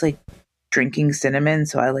chai. It's like drinking cinnamon,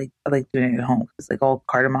 so I like doing it at home. It's like all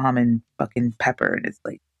cardamom and fucking pepper, and it's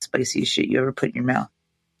like spicy as shit you ever put in your mouth.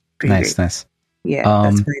 Pretty nice, great. Nice.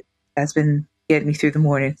 Yeah, that's been getting me through the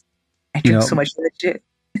morning. I drink so much of that shit.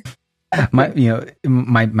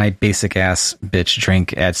 my basic ass bitch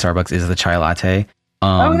drink at Starbucks is the chai latte.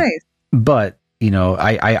 Nice. But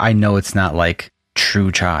I know it's not like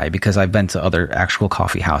true chai because I've been to other actual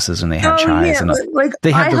coffee houses and they have chais and like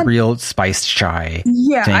they have the real spiced chai.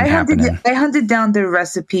 Yeah, thing happening. I hunted down the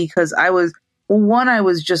recipe because I was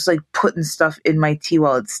just like putting stuff in my tea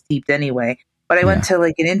while it's steeped anyway. But I went to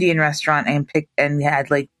like an Indian restaurant and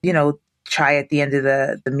had like chai at the end of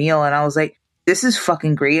the meal, and I was like, this is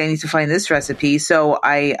fucking great. I need to find this recipe. So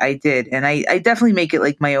I did, and I definitely make it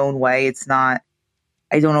like my own way. It's not.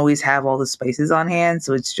 I don't always have all the spices on hand,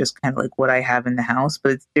 so it's just kind of like what I have in the house.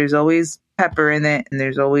 But there's always pepper in it, and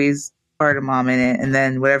there's always cardamom in it, and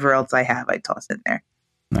then whatever else I have, I toss in there.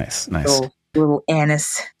 Nice. Little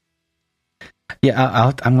anise.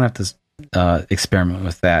 Yeah, I'm gonna have to experiment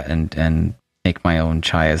with that and make my own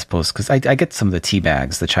chai as opposed because I get some of the tea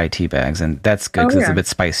bags, the chai tea bags, and that's good because it's a bit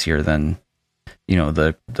spicier than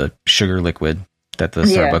the sugar liquid that the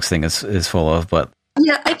Starbucks thing is full of, but.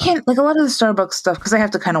 Yeah, I can't like a lot of the Starbucks stuff because I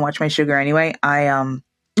have to kind of watch my sugar anyway. I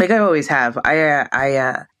like I always have. I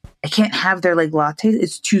can't have their like lattes.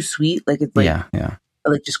 It's too sweet. Like it's like it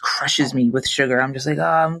like just crushes me with sugar. I'm just like, oh,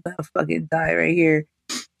 I'm gonna fucking die right here.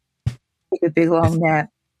 Take a big long nap,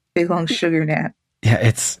 big long sugar nap. Yeah,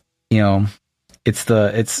 it's that's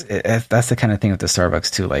the kind of thing with the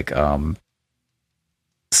Starbucks too. Like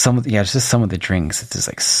it's just some of the drinks. It's just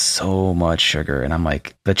like so much sugar, and I'm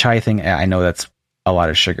like the chai thing. I know that's a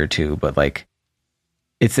lot of sugar too, but like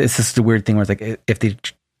it's just a weird thing where it's like if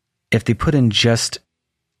they put in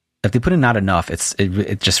not enough,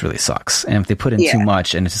 it just really sucks. And if they put in too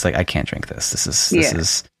much, and it's just like I can't drink this. This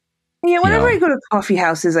is whenever I go to coffee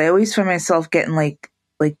houses, I always find myself getting like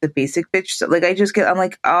the basic bitch. So, like I'm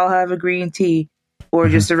like I'll have a green tea or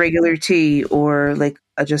just a regular tea or like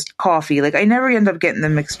just coffee. Like I never end up getting the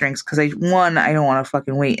mixed drinks because I don't want to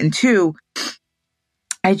fucking wait, and two,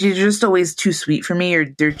 they're just always too sweet for me, or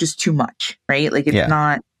they're just too much, right? Like it's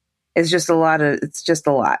not. It's just a lot.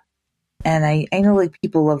 And I know like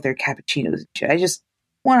people love their cappuccinos and shit. I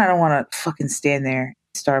don't want to fucking stand there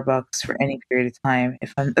at Starbucks for any period of time.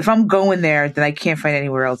 If I'm going there, then I can't find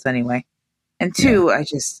anywhere else anyway. And two, I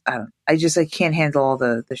can't handle all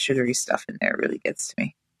the sugary stuff in there. It really gets to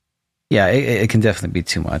me. Yeah, it can definitely be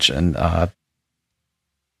too much. And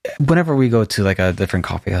whenever we go to like a different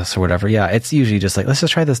coffee house or whatever, it's usually just like, let's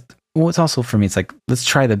just try this. Well, it's also for me, it's like, let's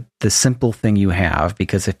try the simple thing you have,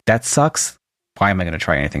 because if that sucks, why am I going to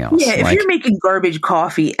try anything else? Yeah, if you're making garbage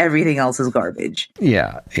coffee, everything else is garbage.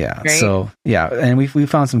 Yeah. Right? So and we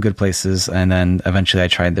found some good places, and then eventually I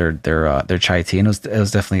tried their chai tea, and it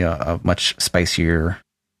was definitely a much spicier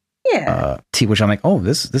tea, which I'm like, oh,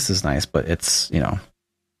 this is nice, but it's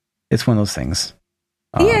it's one of those things.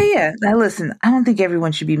 Now listen, I don't think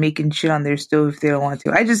everyone should be making shit on their stove if they don't want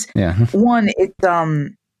to.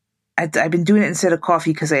 I've been doing it instead of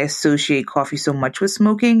coffee because I associate coffee so much with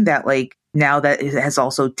smoking that like now that it has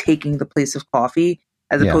also taken the place of coffee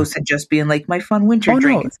as opposed to just being like my fun winter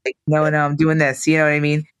drink. It's like no, I'm doing this. You know what I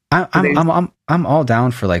mean? I'm all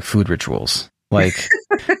down for like food rituals. Like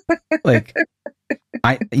like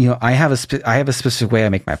I have a specific way I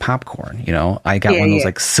make my popcorn. I got one of those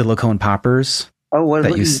like silicone poppers. Oh, what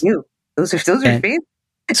do you do? Those are fancy.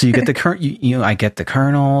 So you get the I get the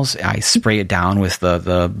kernels. I spray it down with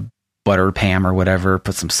the butter Pam or whatever.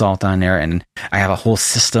 Put some salt on there, and I have a whole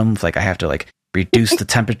system. Like I have to like reduce the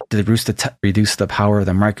temperature, reduce the power of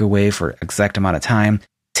the microwave for exact amount of time.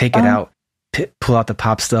 Take it out, pull out the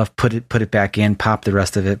pop stuff, put it back in, pop the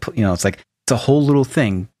rest of it. It's like it's a whole little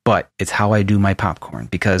thing, but it's how I do my popcorn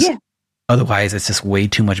because otherwise it's just way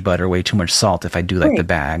too much butter, way too much salt. If I do like the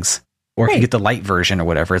bags. Or if you get the light version or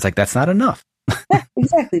whatever, it's like, that's not enough. Yeah,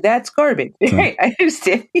 exactly. That's garbage. Right. I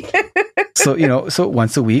understand. So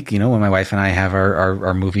once a week, when my wife and I have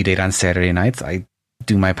our movie date on Saturday nights, I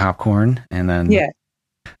do my popcorn, and then,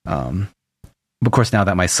 of course, now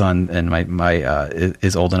that my son and my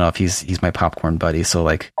is old enough, he's my popcorn buddy. So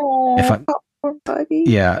like, popcorn buddy.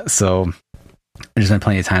 Yeah. So there's been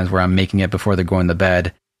plenty of times where I'm making it before they're going to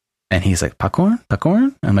bed. And he's like, popcorn?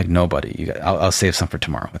 Popcorn? I'm like, no, buddy. I'll save some for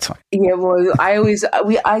tomorrow. It's fine. Yeah, well,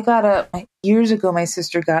 years ago, my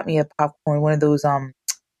sister got me a popcorn, one of those,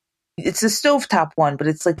 it's a stovetop one, but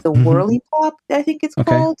it's like the whirly pop, I think it's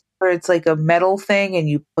called, where it's like a metal thing and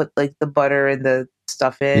you put like the butter and the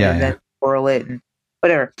stuff in and then whirl it and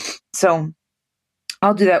whatever. So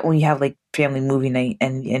I'll do that when we have like family movie night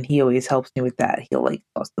and he always helps me with that. He'll like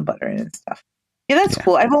toss the butter in and stuff. Yeah, that's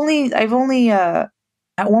cool. I've only,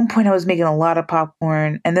 at one point I was making a lot of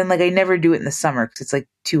popcorn and then like I never do it in the summer because it's like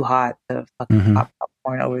too hot to fucking pop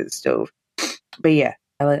popcorn over the stove. But yeah,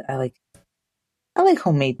 I like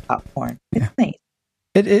homemade popcorn. It's nice.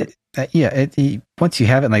 Once you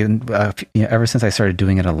have it, like ever since I started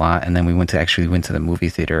doing it a lot, and then we went to the movie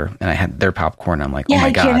theater, and I had their popcorn. I'm like, oh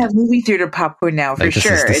my god, I can't have movie theater popcorn now for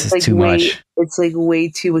sure. This is like too much. It's like way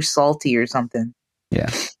too salty or something. Yeah,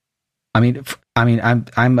 I mean,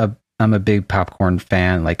 I'm a big popcorn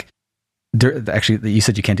fan. Like, actually, you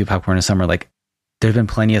said you can't do popcorn in summer. Like, there've been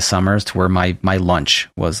plenty of summers to where my lunch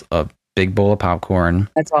was a big bowl of popcorn.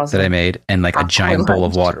 That's awesome. That I made, and like popcorn a giant bowl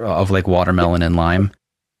of water of like watermelon and lime.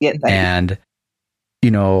 Yeah, and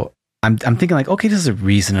I'm thinking like, okay, this is a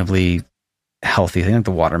reasonably healthy thing, like the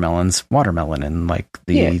watermelon and like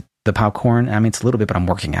the popcorn. I mean, it's a little bit, but I'm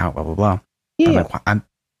working out, blah blah blah. Yeah.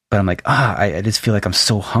 I'm like, I just feel like I'm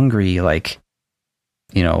so hungry, like,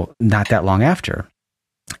 not that long after.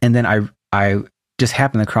 And then I just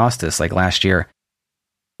happened across this like last year.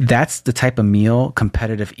 That's the type of meal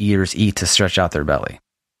competitive eaters eat to stretch out their belly.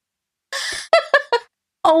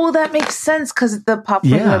 Oh, well, that makes sense because the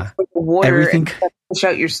popcorn like the water everything and push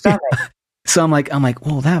out your stomach. So I'm like,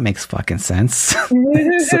 well, that makes fucking sense.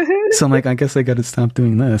 so I'm like, I guess I got to stop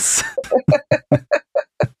doing this.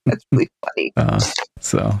 That's really funny.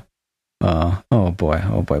 Oh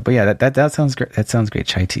boy. But yeah, that sounds great. That sounds great.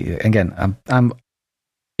 Chai tea. Again, I'm.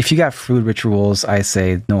 If you got food rituals, I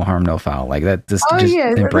say no harm, no foul. Like that, just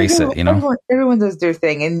embrace it. Everyone does their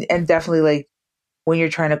thing, and definitely like. When you're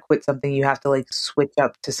trying to quit something, you have to like switch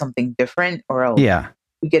up to something different, or else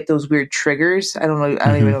you get those weird triggers. I don't know. I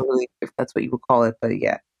don't even know really if that's what you would call it, but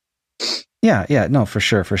yeah. Yeah. No, for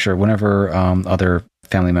sure. Whenever other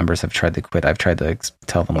family members have tried to quit, I've tried to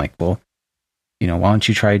tell them like, well, why don't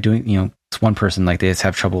you try doing? It's one person like they just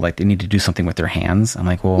have trouble, like they need to do something with their hands. I'm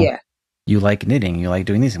like, well, you like knitting, you like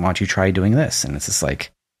doing these, why don't you try doing this? And it's just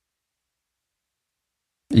like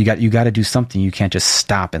you got to do something. You can't just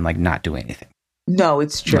stop and like not do anything. No,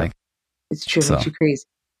 it's true. It's true. Makes you crazy.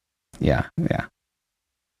 Yeah.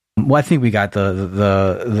 Well, I think we got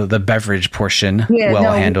the beverage portion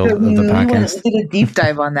handled of the podcast. We did a deep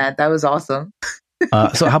dive on that. That was awesome.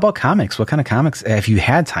 So how about comics? What kind of comics have you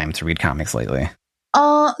had time to read comics lately?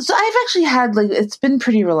 So I've actually had it's been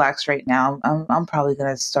pretty relaxed right now. I'm probably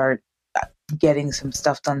gonna start getting some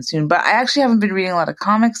stuff done soon, but I actually haven't been reading a lot of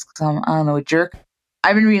comics because I don't know, a jerk.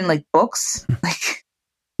 I've been reading like books,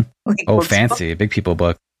 fancy books. Big people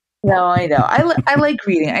book. No, I know. I like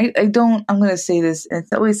reading. I don't. I'm going to say this, and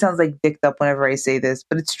it always sounds like dicked up whenever I say this,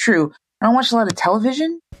 but it's true. I don't watch a lot of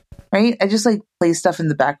television. Right? I just like play stuff in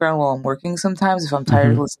the background while I'm working. Sometimes if I'm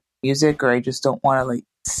tired of listening to music, or I just don't want to like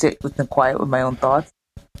sit with the quiet with my own thoughts.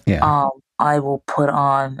 Yeah. I will put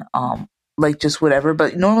on like just whatever,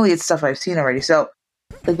 but normally it's stuff I've seen already. So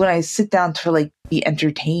like when I sit down to like be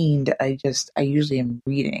entertained, I usually am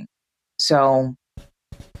reading. So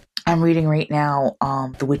I'm reading right now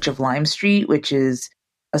The Witch of Lime Street, which is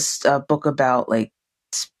a book about like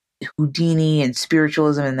Houdini and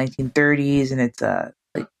spiritualism in the 1930s, and it's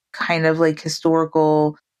like kind of like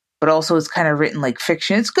historical, but also it's kind of written like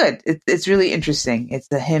fiction. It's good. It's really interesting. It's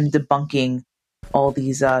him debunking all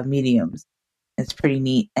these mediums. It's pretty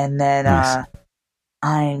neat. And then nice.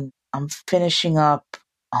 I'm finishing up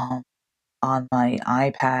on my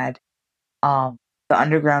iPad The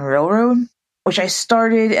Underground Railroad, which I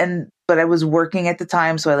started but I was working at the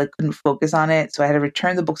time, so I like couldn't focus on it. So I had to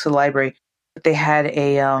return the book to the library, but they had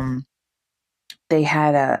a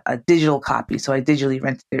digital copy, so I digitally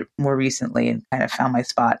rented it more recently and kind of found my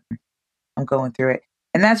spot. I'm going through it,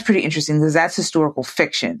 and that's pretty interesting because that's historical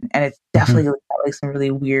fiction, and it's definitely got like some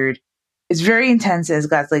really weird. It's very intense, and it's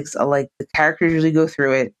got like the characters really go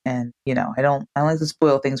through it, and I don't like to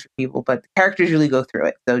spoil things for people, but the characters really go through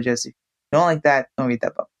it. So just if you don't like that, don't read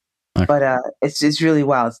that book. Okay. But it's really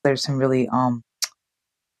wild. There's some really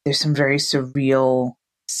there's some very surreal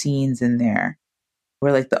scenes in there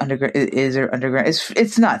where like the underground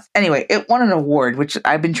it's nuts. Anyway, it won an award, which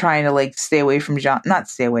I've been trying to like stay away from not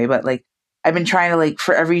stay away, but like I've been trying to like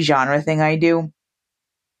for every genre thing I do,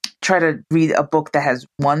 try to read a book that has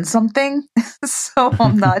won something. So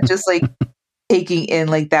I'm not just like taking in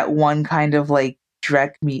like that one kind of like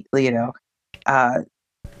direct me, uh,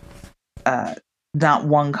 not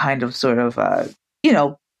one kind of sort of, I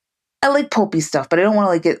like pulpy stuff, but I don't want to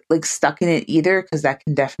like get like stuck in it either because that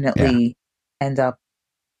can definitely end up,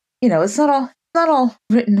 it's not all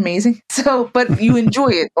written amazing. So, but you enjoy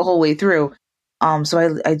it the whole way through.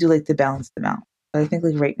 So I do like to balance them out. But I think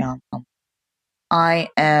like right now, I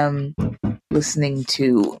am listening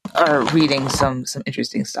to or reading some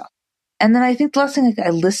interesting stuff. And then I think the last thing like I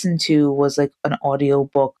listened to was like an audio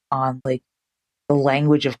book on like the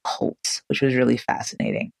language of cults, which was really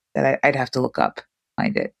fascinating. That I'd have to look up,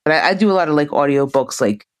 find it. But I do a lot of like audio books,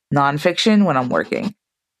 like nonfiction when I'm working.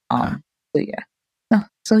 So yeah. No,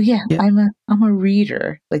 so yeah, Yeah. I'm a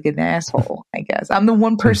reader, like an asshole, I guess. I'm the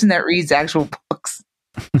one person that reads actual books.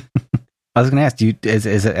 I was going to ask,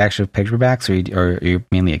 is it actual paperbacks, or are you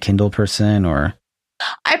mainly a Kindle person, or?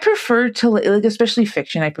 I prefer to like, especially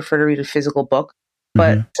fiction. I prefer to read a physical book,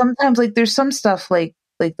 but sometimes like there's some stuff like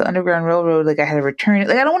the Underground Railroad. Like I had to return it.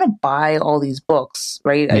 Like I don't want to buy all these books,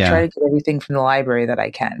 right? I try to get everything from the library that I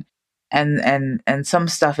can, and some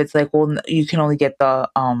stuff it's like, well, you can only get the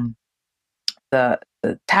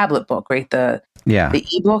tablet book, right? The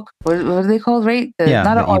ebook. What are they called, right?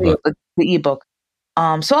 Not an audio, but the ebook.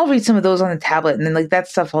 So I'll read some of those on the tablet, and then like that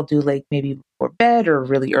stuff I'll do like maybe before bed or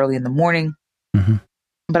really early in the morning.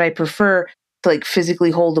 But I prefer to like physically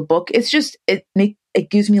hold a book. It's just it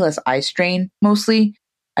gives me less eye strain mostly.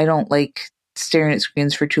 I don't like staring at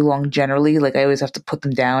screens for too long generally. Like I always have to put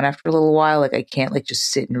them down after a little while. Like I can't like just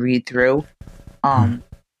sit and read through.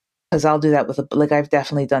 Because I'll do that with like I've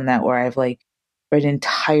definitely done that where I've like read an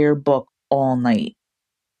entire book all night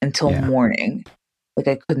until morning. Like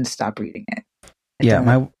I couldn't stop reading it.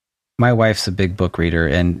 My wife's a big book reader,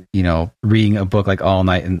 and reading a book like all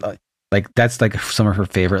night, and like that's like some of her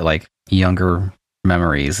favorite like younger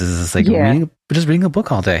memories is just like reading a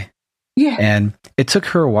book all day. Yeah, and it took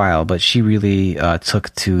her a while, but she really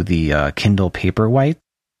took to the Kindle Paperwhite.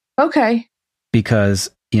 Okay,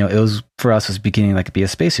 because it was for us, it was beginning like to be a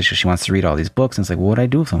space issue. She wants to read all these books, and it's like, what would I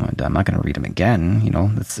do with them? I'm not going to read them again.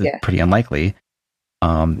 That's pretty unlikely.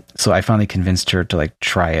 So I finally convinced her to like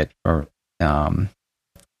try it,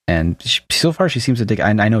 and so far she seems to dig.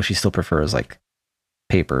 I know she still prefers like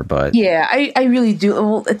paper, but I really do.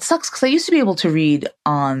 Well, it sucks because I used to be able to read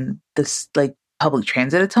on this like public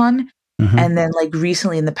transit a ton, and then like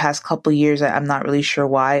recently in the past couple of years, I'm not really sure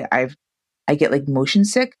why I get like motion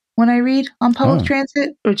sick when I read on public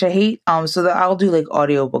transit, which I hate. So that I'll do like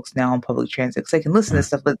audiobooks now on public transit because I can listen to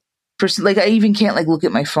stuff, but like I even can't like look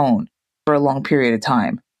at my phone for a long period of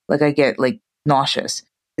time. Like I get like nauseous.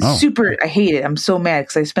 It's super. I hate it. I'm so mad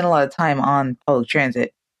because I spend a lot of time on public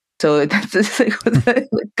transit. So that's just like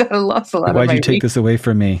got lost a lot. Why'd you take this away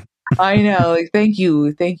from me? I know. Like, thank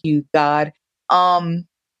you, God.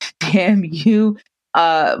 Damn you.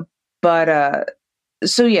 So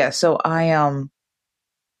yeah. So I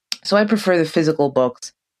prefer the physical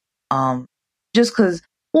books. Just because.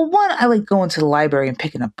 Well, one, I like going to the library and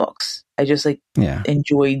picking up books. I just like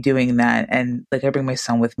enjoy doing that, and like I bring my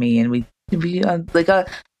son with me, and we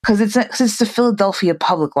because it's the Philadelphia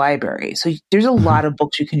Public Library, so there's a lot of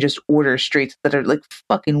books you can just order straight that are like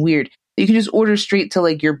fucking weird. You can just order straight to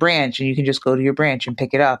like your branch, and you can just go to your branch and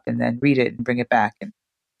pick it up, and then read it and bring it back. And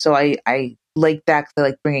so I like that because I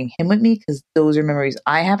like bringing him with me because those are memories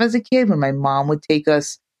I have as a kid when my mom would take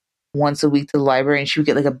us once a week to the library, and she would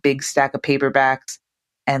get like a big stack of paperbacks.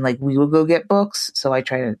 And like we would go get books, so I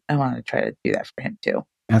want to try to do that for him too.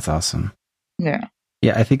 That's awesome. Yeah,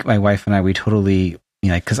 I think my wife and I, we totally,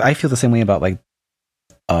 because I feel the same way about like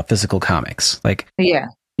physical comics. Like,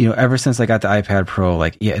 ever since I got the iPad Pro,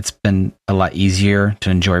 like it's been a lot easier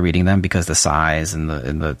to enjoy reading them because the size and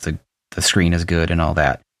the screen is good and all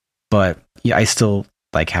that. But I still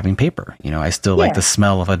like having paper. I still like the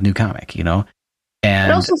smell of a new comic.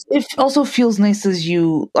 And it also feels nice as I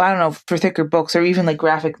don't know, for thicker books or even like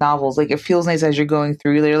graphic novels. Like it feels nice as you're going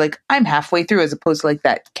through. You're like, I'm halfway through, as opposed to like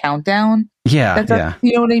that countdown. Yeah.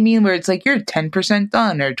 You know what I mean? Where it's like you're 10%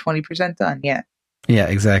 done or 20% done. Yeah. Yeah,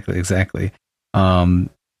 exactly.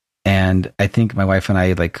 And I think my wife and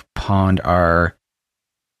I like pawned our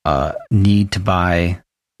need to buy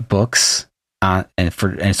books, and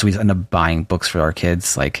so we end up buying books for our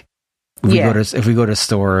kids. Like if we go to a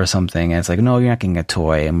store or something, and it's like, no, you're not getting a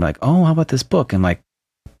toy, and we're like, oh, how about this book? And like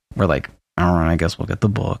we're like, all right, I guess we'll get the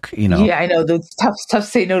book. Yeah, I know. It's tough to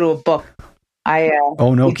say no to a book.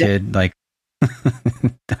 Oh no, kid! Like,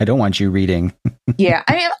 I don't want you reading. Yeah,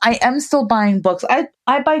 I am still buying books. I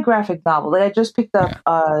buy graphic novels. Like I just picked up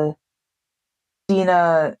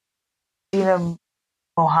Dina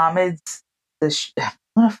Mohammed's. I'm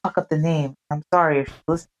gonna fuck up the name. I'm sorry if you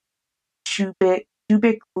listen. Shubit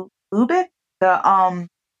Zubik Lubik. The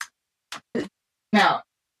now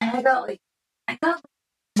I got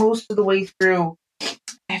most of the way through. I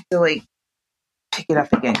have to like pick it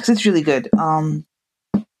up again because it's really good.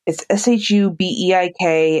 It's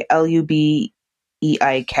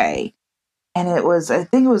SHUBEIKLUBEIK. And I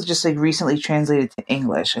think it was just like recently translated to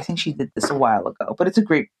English. I think she did this a while ago, but it's a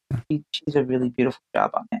great, she did a really beautiful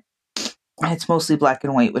job on it. And it's mostly black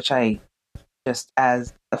and white, which I just,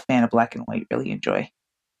 as a fan of black and white, really enjoy.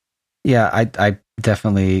 Yeah, I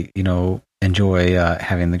definitely, enjoy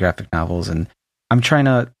having the graphic novels, and I'm trying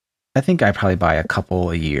to, I think I probably buy a couple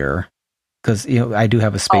a year because, I do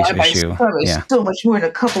have a space issue. Yeah. So much more than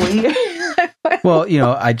a couple of years. Well,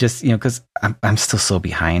 I just, because I'm still so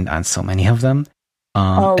behind on so many of them.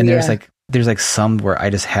 And there's like some where I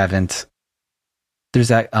just haven't. There's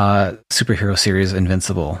that superhero series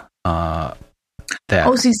Invincible.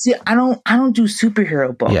 See, I don't do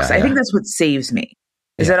superhero books. Yeah, I think that's what saves me.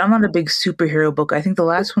 Is that I'm not a big superhero book. I think the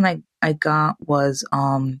last one I got was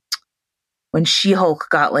when She-Hulk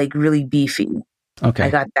got like really beefy. Okay. I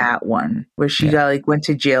got that one where she got like went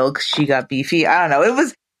to jail because she got beefy. I don't know. It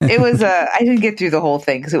was I didn't get through the whole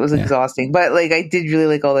thing because it was exhausting, but like I did really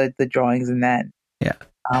like all the drawings in that. Yeah.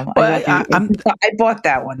 I bought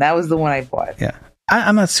that one. That was the one I bought. Yeah.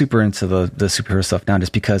 I'm not super into the superhero stuff now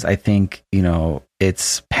just because I think,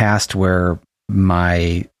 it's past where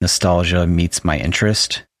my nostalgia meets my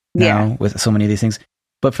interest now with so many of these things.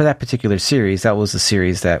 But for that particular series, that was a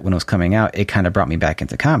series that when it was coming out, it kind of brought me back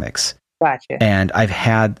into comics. Gotcha. And I've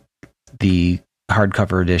had the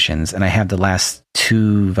hardcover editions, and I have the last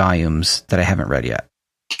 2 volumes that I haven't read yet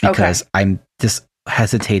because I'm just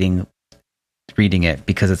hesitating reading it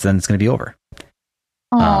because then it's going to be over.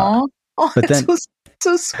 Aww. But then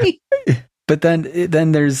so sweet. But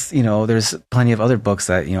then there's there's plenty of other books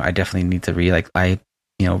that I definitely need to read. Like I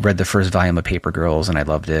read the first volume of Paper Girls and I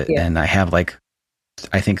loved it, and I have like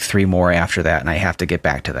I think 3 more after that, and I have to get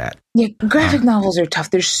back to that. Yeah, graphic novels are tough.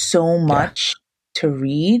 There's so much to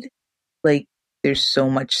read. Like there's so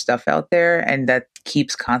much stuff out there, and that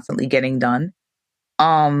keeps constantly getting done.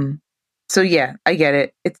 So yeah, I get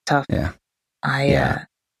it. It's tough. Yeah.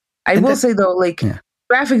 I will say though, like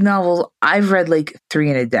graphic novels, I've read like 3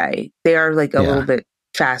 in a day. They are like a little bit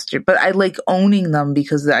faster, but I like owning them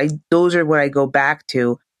because those are what I go back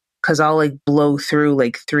to because I'll like blow through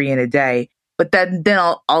like 3 in a day. But then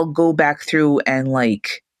I'll go back through and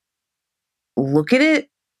like look at it.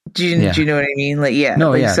 Do you know what I mean? Like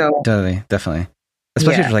so totally, definitely.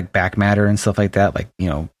 Especially for like back matter and stuff like that, like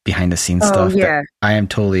behind the scenes stuff. Yeah. I am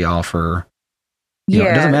totally all for. It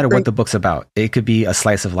doesn't matter what the book's about. It could be a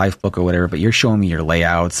slice of life book or whatever, but you're showing me your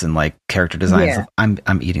layouts and like character designs. Yeah.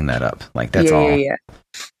 I'm eating that up. Like that's all. Yeah.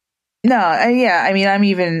 No, I mean, I'm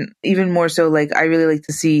even more so. Like, I really like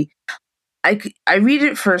to see. I read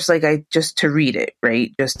it first, like just to read it,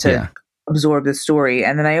 right? Just to absorb the story,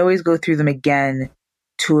 and then I always go through them again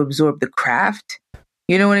to absorb the craft.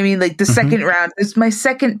 You know what I mean? Like the second round, my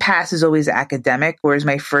second pass is always academic, whereas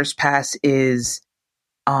my first pass is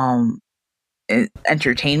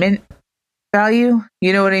entertainment value.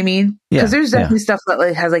 You know what I mean? Because there's definitely stuff that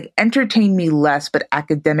like has like entertained me less, but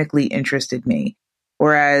academically interested me.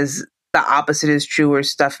 Whereas the opposite is true, where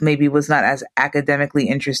stuff maybe was not as academically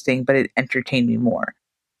interesting, but it entertained me more.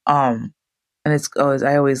 And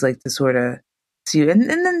I always like to sort of see, and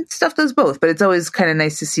then stuff does both, but it's always kind of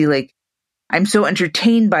nice to see like, I'm so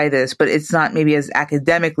entertained by this, but it's not maybe as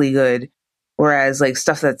academically good. Whereas like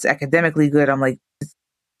stuff that's academically good, I'm like,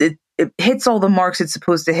 it hits all the marks it's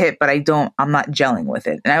supposed to hit, but I'm not gelling with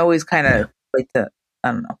it. And I always kind of like to,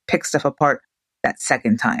 I don't know, pick stuff apart that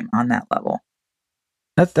second time on that level.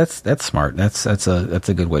 That's smart. That's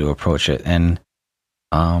a good way to approach it. And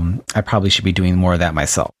I probably should be doing more of that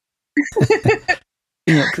myself.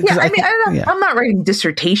 I'm not writing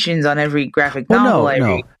dissertations on every graphic novel I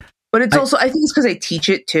read. But it's also, I think it's because I teach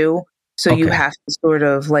it too. So you have to sort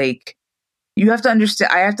of like, you have to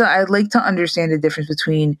understand, I'd like to understand the difference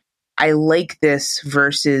between I like this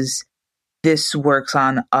versus this works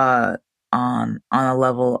on a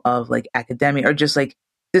level of like academia, or just like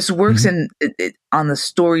this works on the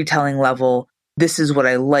storytelling level. This is what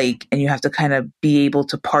I like. And you have to kind of be able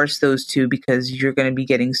to parse those two, because you're going to be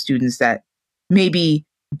getting students that maybe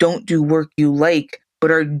don't do work you like, but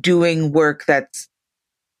are doing work that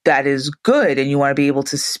is good, and you want to be able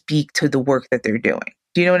to speak to the work that they're doing.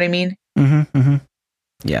 Do you know what I mean?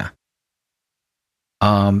 Yeah.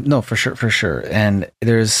 No, for sure. And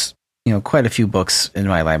there's, quite a few books in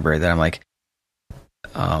my library that I'm like,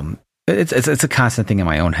 it's a constant thing in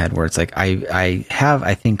my own head where it's like, I have,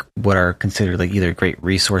 I think, what are considered like either great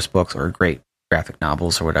resource books or great graphic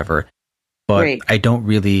novels or whatever, but Right. I don't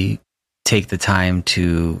really take the time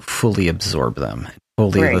to fully absorb them,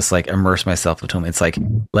 fully Right. just like immerse myself into them. It's like,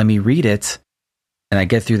 let me read it, and I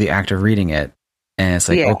get through the act of reading it, and it's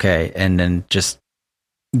like, Yeah. okay, and then just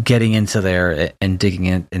getting into there and digging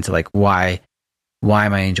into like why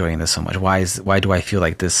am I enjoying this so much? Why do I feel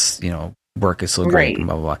like this, work is so great Right. and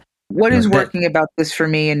blah blah blah. What You know, is that- working about this for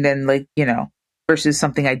me, and then like versus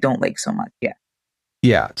something I don't like so much. Yeah.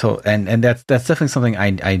 Yeah, so and that's definitely something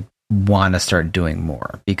I want to start doing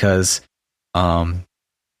more because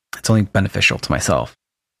it's only beneficial to myself.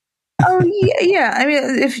 Oh yeah. I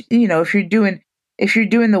mean, if you're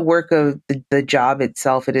doing the work of the job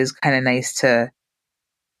itself, it is kind of nice to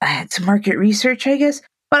market research, I guess.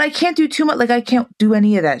 But I can't do too much. Like I can't do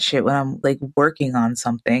any of that shit when I'm like working on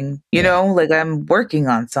something. Like I'm working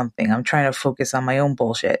on something. I'm trying to focus on my own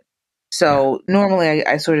bullshit. So normally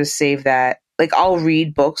I sort of save that. Like I'll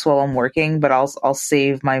read books while I'm working, but I'll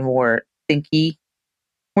save my more thinkiness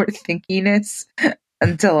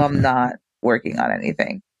until I'm not working on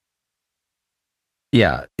anything.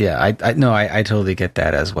 Yeah. I no, I totally get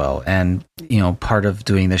that as well. And part of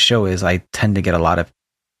doing the show is I tend to get a lot of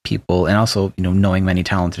people, and also knowing many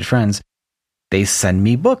talented friends, they send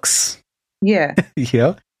me books. Yeah.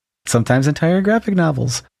 Sometimes entire graphic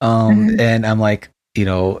novels. And I'm like,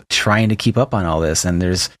 trying to keep up on all this. And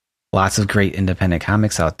there's lots of great independent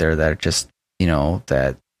comics out there that are just,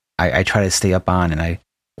 that I try to stay up on, and I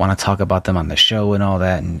want to talk about them on the show and all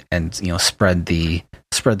that, and spread the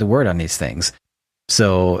word on these things.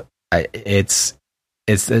 So it's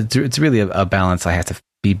really a balance I have to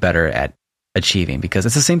be better at achieving, because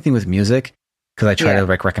it's the same thing with music, because I try to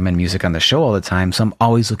recommend music on the show all the time. So I'm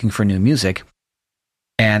always looking for new music,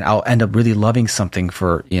 and I'll end up really loving something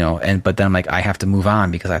but then I'm like, I have to move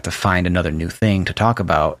on because I have to find another new thing to talk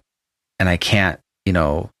about. And I can't,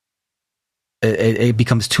 it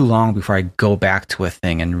becomes too long before I go back to a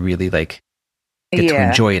thing and really like get to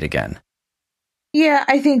enjoy it again. Yeah,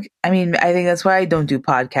 I think that's why I don't do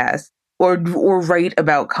podcasts or write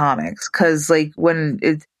about comics. Cause like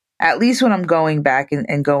at least when I'm going back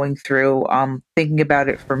and going through, thinking about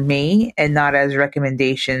it for me and not as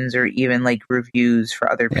recommendations or even like reviews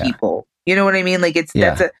for other people. You know what I mean? Like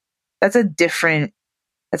that's a different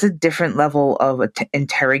level of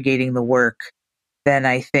interrogating the work than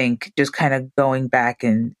I think just kind of going back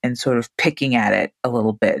and sort of picking at it a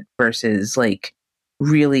little bit versus like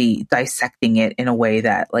really dissecting it in a way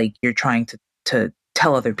that like you're trying to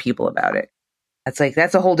tell other people about it.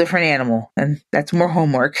 That's a whole different animal, and that's more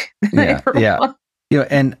homework. Yeah.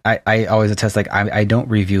 And I always attest, like I don't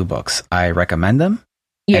review books. I recommend them.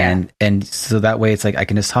 Yeah. And so that way it's like I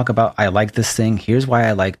can just talk about, I like this thing. Here's why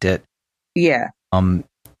I liked it. Yeah.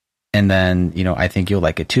 And then, I think you'll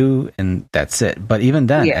like it too. And that's it. But even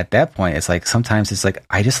then, at that point, it's like, sometimes it's like,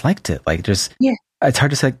 I just liked it. Like just, it's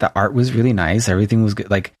hard to say, like, the art was really nice. Everything was good.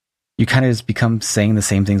 Like you kind of just become saying the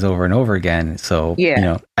same things over and over again. So,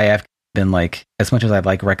 I have been like, as much as I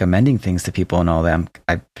like recommending things to people and all that,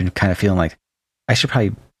 I've been kind of feeling like I should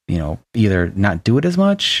probably, either not do it as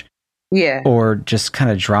much, or just kind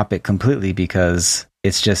of drop it completely, because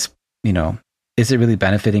it's just, is it really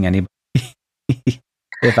benefiting anybody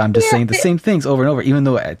if I'm just saying the same things over and over, even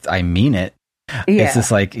though I mean it? It's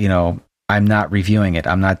just like, I'm not reviewing it.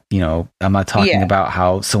 I'm not talking about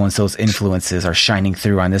how so-and-so's influences are shining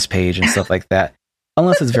through on this page and stuff like that,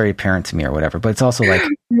 unless it's very apparent to me or whatever. But it's also like,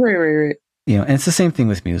 right. And it's the same thing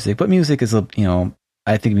with music, but music is,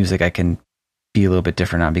 I think music I can be a little bit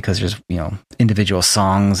different on, because there's, individual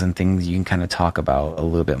songs and things you can kind of talk about a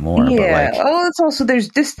little bit more. Yeah. But like, it's also, there's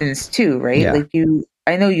distance too, right? Yeah. Like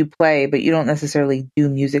I know you play, but you don't necessarily do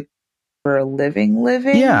music for a living.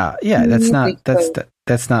 Yeah. That's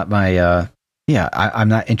not my, I'm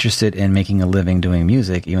not interested in making a living doing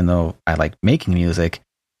music, even though I like making music.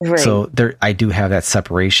 Right. So I do have that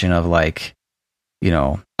separation of like,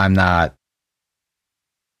 I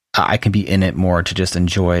can be in it more to just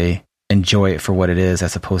enjoy it for what it is,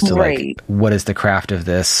 as opposed to like, what is the craft of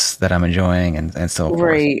this that I'm enjoying, and so forth.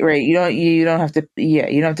 Right. You don't have to. Yeah,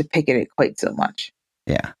 you don't have to pick at it quite so much.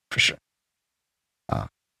 Yeah, for sure.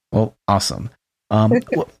 Well, awesome.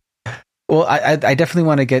 Well, I definitely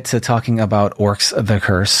want to get to talking about Orcs the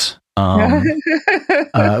Curse.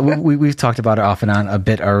 We've talked about it off and on a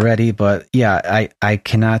bit already, but yeah, I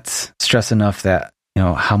cannot stress enough that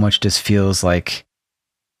how much this feels like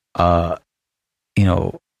a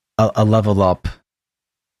level up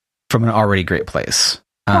from an already great place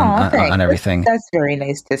on everything. That's very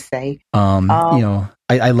nice to say.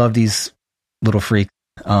 I love these little freaks.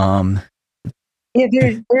 Yeah,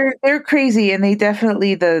 they're crazy, and they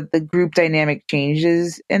definitely the group dynamic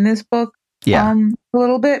changes in this book. Yeah. A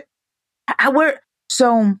little bit.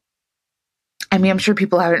 So, I mean, I'm sure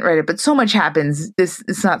people haven't read it, but so much happens.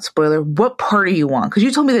 It's not spoiler. What part do you want? Because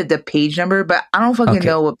you told me that the page number, but I don't fucking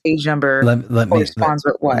know what page number corresponds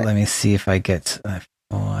with what. Let me see if I get.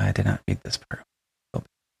 I did not read this part.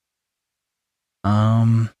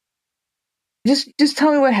 Just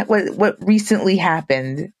tell me what recently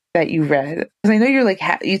happened that you read, because I know you're like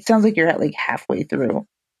it sounds like you're at like halfway through,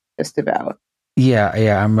 just about. Yeah,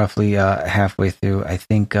 I'm roughly halfway through. I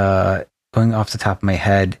think going off the top of my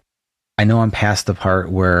head, I know I'm past the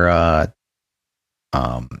part where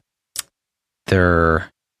they're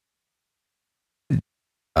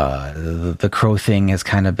the crow thing has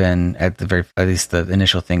kind of been at least the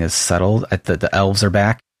initial thing is settled. The elves are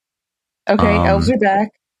back. Okay, elves are back.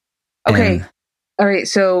 Okay, all right.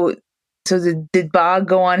 So did Bog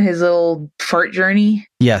go on his little fart journey?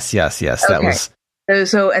 Yes. Okay. That was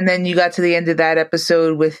so. And then you got to the end of that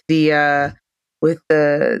episode with the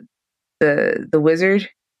wizard.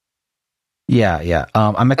 Yeah.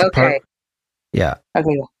 I'm at the part. Yeah.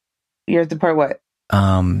 Okay. You're at the part what?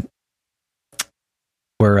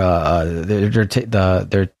 Where they're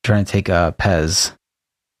trying to take Pez.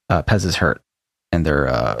 Pez is hurt, and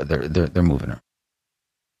they're moving her.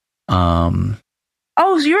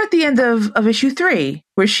 Oh, so you're at the end of issue 3,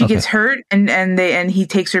 where she gets hurt, and he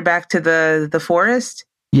takes her back to the forest.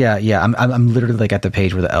 Yeah. I'm literally like at the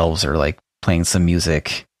page where the elves are like playing some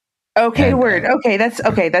music. Okay, word. Okay,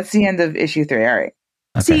 that's the end of issue 3. All right.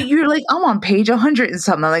 Okay. See, you're like, I'm on page 100 and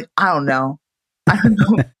something. I'm like, I don't know.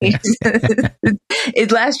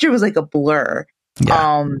 It last year was like a blur.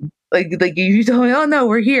 Yeah. Like you told me, oh no,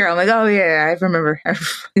 we're here. I'm like, oh yeah, I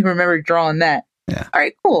remember drawing that. Yeah. All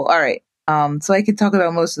right, cool. All right. So I can talk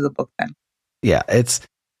about most of the book then. Yeah, it's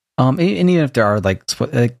and even if there are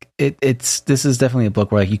this is definitely a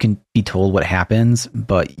book where like you can be told what happens,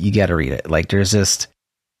 but you got to read it. Like there's just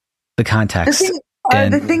the context.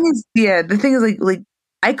 The thing is like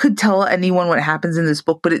I could tell anyone what happens in this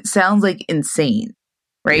book, but it sounds like insane,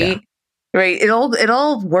 right? Yeah. Right. It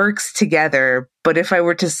all works together. But if I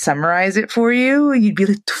were to summarize it for you, you'd be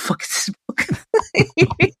like, "The fuck is this book?"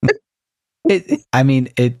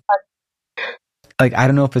 Like I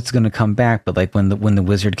don't know if it's going to come back, but like when the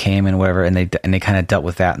wizard came and whatever, and they kind of dealt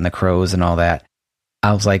with that and the crows and all that,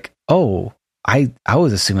 I was like, oh, I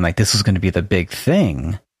was assuming like this was going to be the big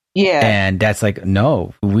thing. Yeah. And that's like,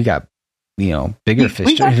 no, we got bigger fish.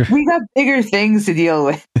 We got bigger things to deal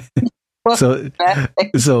with. so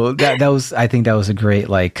that was, I think that was a great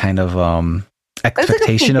like kind of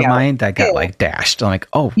expectation of mine that got like dashed. I'm like,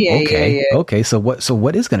 oh, okay. So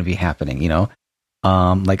what is going to be happening?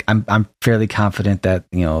 Like I'm fairly confident that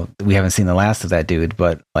we haven't seen the last of that dude,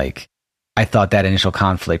 but like I thought that initial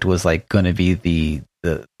conflict was like going to be the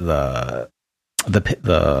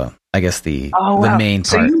I guess the main part.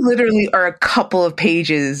 So you literally are a couple of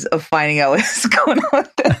pages of finding out what's going on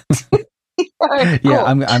with that. Yeah,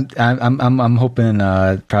 I'm hoping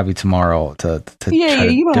probably tomorrow to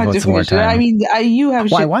you don't have to finish it. I mean, you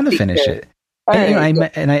have. Well, I want to finish it.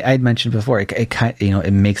 And I had mentioned before,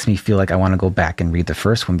 it makes me feel like I want to go back and read the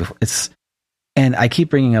first one before and I keep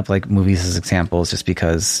bringing up like movies as examples just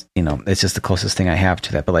because it's just the closest thing I have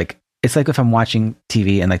to that. But like it's like if I'm watching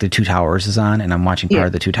TV and like the Two Towers is on and I'm watching part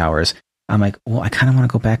of the Two Towers, I'm like, well, I kind of want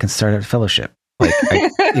to go back and start at Fellowship. Like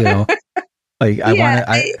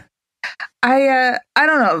I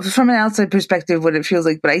don't know from an outside perspective what it feels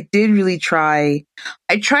like, but I did really try.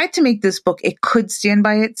 I tried to make this book, it could stand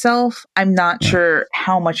by itself. I'm not sure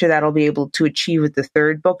how much of that I'll be able to achieve with the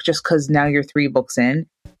third book, just because now you're 3 books in.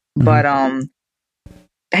 Mm-hmm. But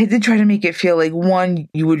I did try to make it feel like 1,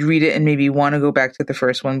 you would read it and maybe want to go back to the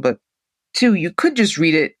first one, but 2, you could just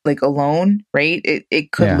read it like alone, right?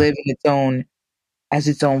 It could live in its own as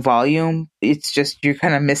its own volume. It's just you're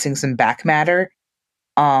kind of missing some back matter.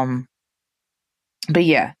 But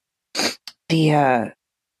yeah, the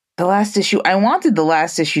last issue, I wanted the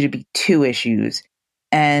last issue to be 2 issues.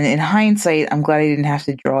 And in hindsight, I'm glad I didn't have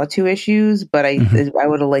to draw 2 issues, but I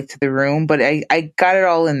would have liked the room, but I got it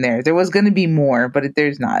all in there. There was going to be more, but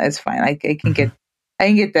there's not. It's fine. I can get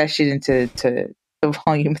that shit into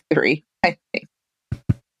volume 3, I think.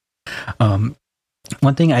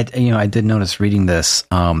 One thing I did notice reading this,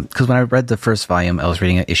 because when I read the first volume, I was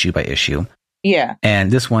reading it issue by issue. Yeah.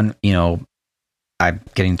 And this one, I'm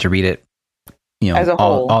getting to read it, as a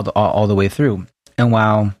whole, all the way through. And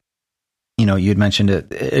while, you had mentioned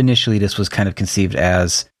it initially, this was kind of conceived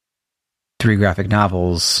as 3 graphic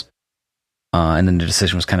novels, and then the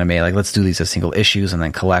decision was kind of made like, let's do these as single issues and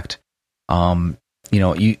then collect. I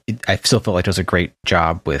still felt like there was a great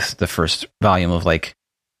job with the first volume of like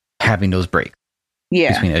having those breaks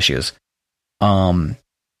between issues. And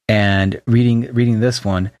And reading this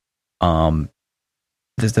one,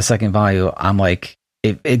 this the second volume, I'm like,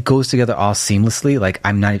 it goes together all seamlessly. Like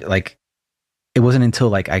I'm not like, it wasn't until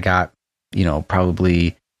like I got,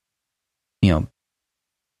 probably, an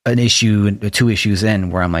issue, 2 issues in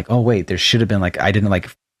where I'm like, oh wait, there should have been like, I didn't like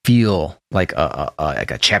feel like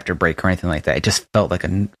a chapter break or anything like that. It just felt like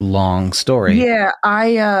a long story. Yeah,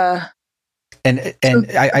 and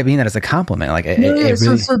I mean that as a compliment. Like,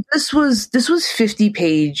 so this was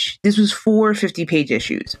 50-page. This was 4 50-page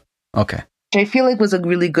issues. Okay. Which I feel like was a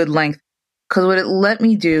really good length, because what it let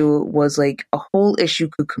me do was like a whole issue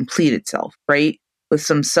could complete itself, right, with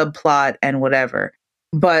some subplot and whatever.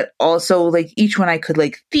 But also like each one I could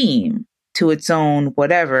like theme to its own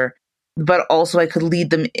whatever. But also I could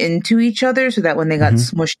lead them into each other so that when they got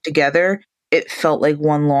smushed together, it felt like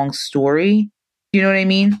one long story. Do you know what I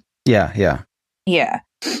mean? Yeah. Yeah.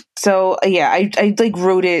 So I like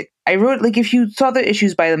wrote it. I wrote like, if you saw the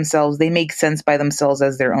issues by themselves, they make sense by themselves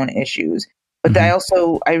as their own issues. But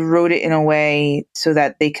I wrote it in a way so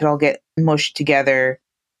that they could all get mushed together,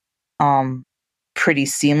 pretty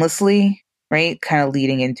seamlessly, right? Kind of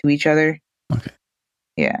leading into each other. Okay.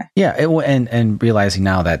 Yeah. Yeah. And realizing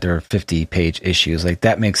now that there are 50-page issues, like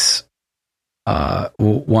that makes,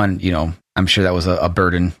 one, I'm sure that was a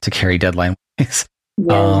burden to carry deadline.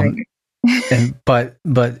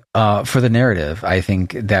 But for the narrative, I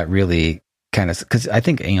think that really kind of, because I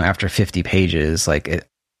think, after 50 pages, like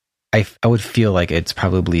I would feel like it's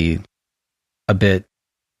probably a bit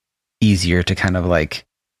easier to kind of like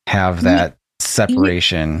have that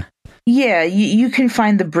separation. Yeah, you can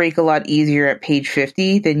find the break a lot easier at page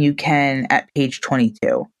 50 than you can at page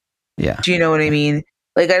 22. Yeah. Do you know what I mean?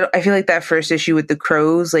 Like, I feel like that first issue with the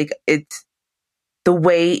crows, like, it's the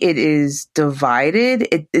way it is divided,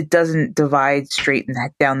 it doesn't divide straight and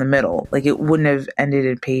down the middle. Like, it wouldn't have ended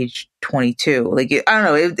in page 22. Like, I don't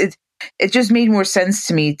know. It just made more sense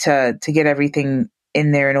to me to get everything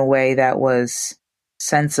in there in a way that was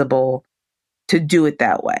sensible to do it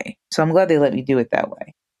that way. So I'm glad they let me do it that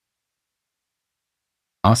way.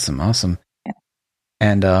 Awesome. Yeah.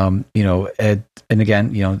 And and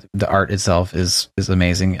again, the art itself is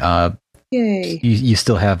amazing. Yay. You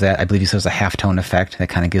still have that. I believe you said it's a halftone effect that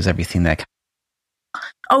kind of gives everything that.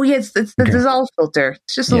 Oh yeah, it's the dissolve filter.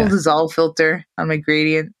 It's just a little dissolve filter on my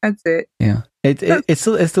gradient. That's it. Yeah. It's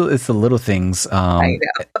the little things. I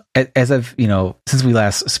know. As I've since we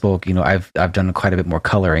last spoke, I've done quite a bit more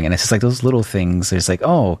coloring, and it's just like those little things. There's like,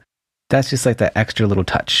 oh, that's just like that extra little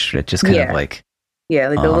touch. It just kind of like a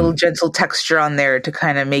little gentle texture on there to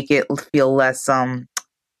kind of make it feel less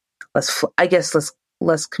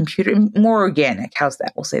less computer, more organic. How's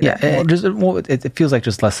that? We'll say that. It feels like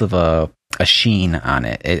just less of a sheen on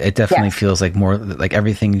it. It definitely feels like more like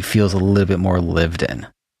everything feels a little bit more lived in.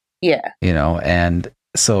 Yeah. And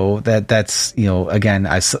so that's again,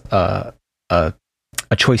 a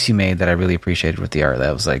choice you made that I really appreciated with the art.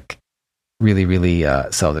 That was like really, really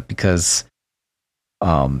sold it, because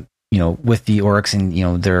with the orcs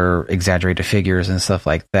and their exaggerated figures and stuff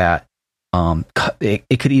like that,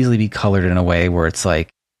 it could easily be colored in a way where it's like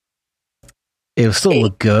it would still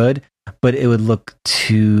look good, but it would look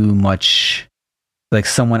too much like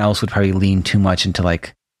someone else would probably lean too much into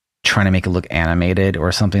like trying to make it look animated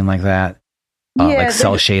or something like that. Like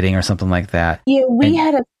cell shading or something like that. Yeah, we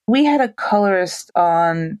had a colorist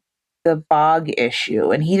on the Bog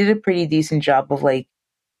issue, and he did a pretty decent job of like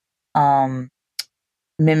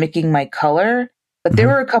mimicking my color. But there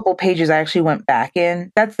were a couple pages I actually went back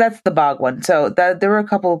in. That's the Bog one. So there were a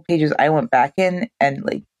couple pages I went back in and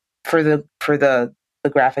like for the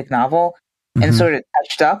graphic novel and sort of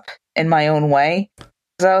touched up in my own way.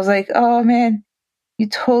 So I was like, oh man, you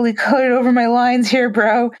totally colored over my lines here,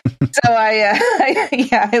 bro. So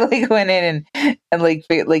I like went in and like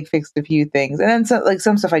fixed a few things, and then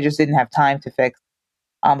some stuff I just didn't have time to fix.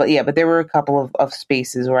 But there were a couple of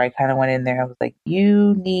spaces where I kind of went in there. I was like,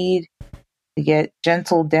 you need to get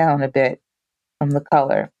gentled down a bit from the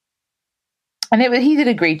color, and he did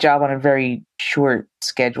a great job on a very short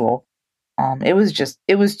schedule. It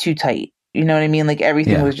was too tight. You know what I mean? Like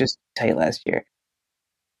everything was just too tight last year.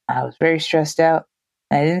 I was very stressed out.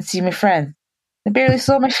 I didn't see my friend. I barely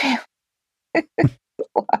saw my family.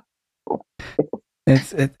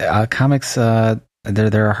 Comics. They're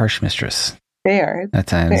a harsh mistress. They are at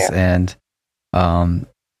times, and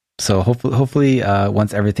so hopefully,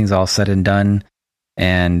 once everything's all said and done,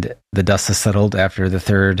 and the dust has settled after the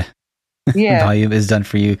third volume is done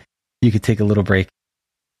for you, you could take a little break.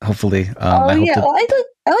 Hopefully,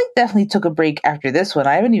 I definitely took a break after this one.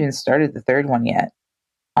 I haven't even started the third one yet.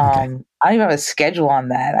 I don't even have a schedule on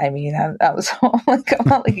that. I mean, I was like, I'm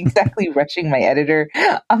not like exactly rushing my editor.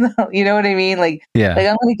 I'm not, you know what I mean? Like Yeah.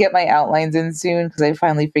 I'm going to get my outlines in soon because I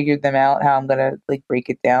finally figured them out, how I'm going to like break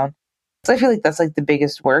it down. So I feel like that's like the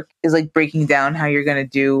biggest work is like breaking down how you're going to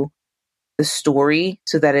do the story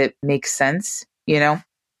so that it makes sense, you know?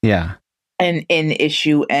 Yeah. And in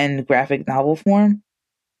issue and graphic novel form.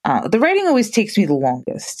 The writing always takes me the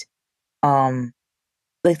longest.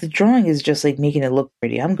 Like the drawing is just like making it look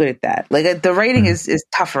pretty. I'm good at that. Like the writing is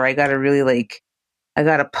tougher. I gotta really I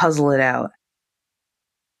gotta puzzle it out.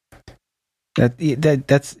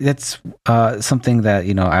 That's something that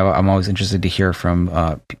I'm always interested to hear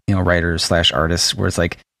from writers / artists, where it's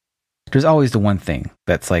like there's always the one thing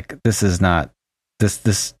that's like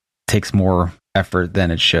this takes more effort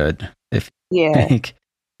than it should. If like,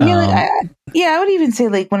 I would even say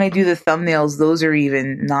like when I do the thumbnails, those are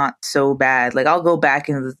even not so bad. Like I'll go back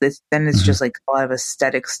into this, then it's just like a lot of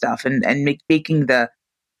aesthetic stuff and making the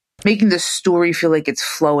story feel like it's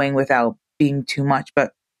flowing without being too much.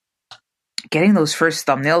 But getting those first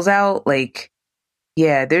thumbnails out, like,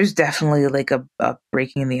 yeah, there's definitely like a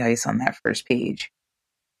breaking the ice on that first page.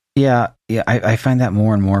 Yeah. I find that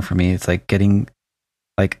more and more for me. It's like getting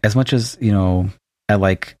like as much as I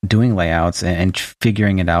like doing layouts and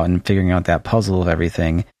figuring it out and figuring out that puzzle of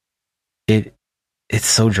everything. It's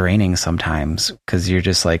so draining sometimes because you're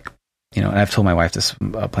just like, and I've told my wife this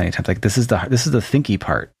plenty of times. Like this is the thinky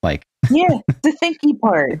part. Like the thinky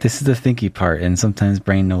part. This is the thinky part, and sometimes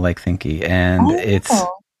brain no like thinky, and it's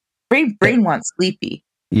brain wants sleepy.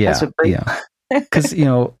 Yeah, because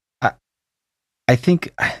I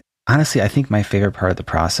think. Honestly, I think my favorite part of the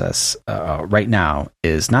process right now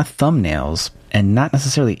is not thumbnails and not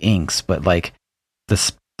necessarily inks, but like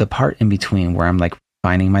the part in between where I'm like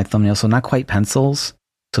finding my thumbnails. So not quite pencils.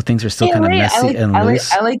 So things are still kind of messy and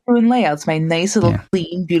loose. I like doing layouts, my nice little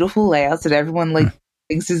clean, beautiful layouts that everyone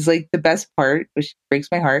thinks is like the best part, which breaks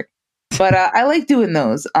my heart. But I like doing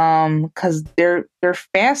those because they're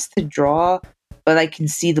fast to draw, but I can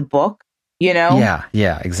see the book. Yeah,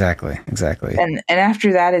 exactly. And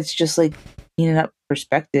after that, it's just like cleaning up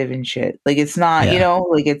perspective and shit. Like it's not,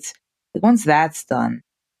 like it's like once that's done,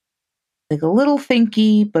 like a little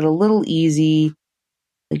thinky, but a little easy,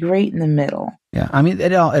 like right in the middle. Yeah, I mean,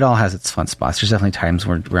 it all has its fun spots. There's definitely times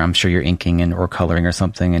where I'm sure you're inking or coloring or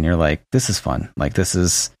something, and you're like, this is fun. Like this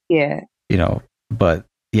is, But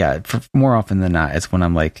yeah, for more often than not, it's when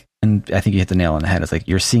I'm like, and I think you hit the nail on the head. It's like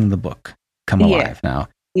you're seeing the book come alive now.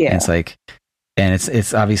 Yeah, and it's like, and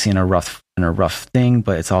it's obviously in a rough thing,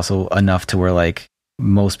 but it's also enough to where like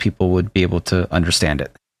most people would be able to understand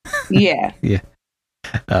it. Yeah,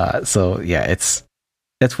 So yeah,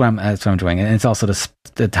 that's what I'm enjoying, and it's also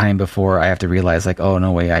the time before I have to realize like, oh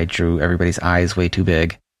no way, I drew everybody's eyes way too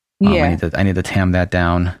big. I need to tam that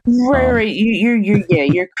down. Right.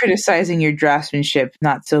 You're criticizing your draftsmanship.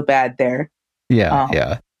 Not so bad there.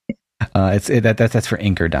 Yeah. That's for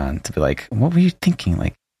Inker Don to be like, what were you thinking?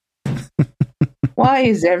 Like, why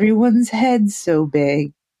is everyone's head so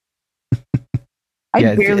big?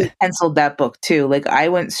 I barely penciled that book too. Like I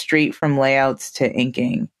went straight from layouts to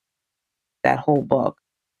inking that whole book.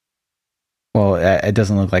 Well, it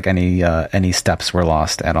doesn't look like any steps were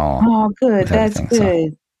lost at all. Oh, good. That's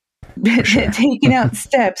good. So, sure. Taking out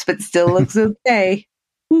steps, but still looks okay.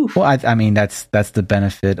 Oof. Well, I mean that's the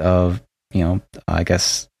benefit of I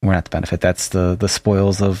guess we're not the benefit. That's the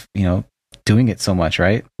spoils of doing it so much,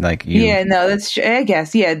 right? Like that's I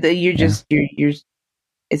guess you're just you're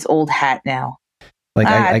it's old hat now. Like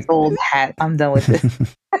it's old hat. I'm done with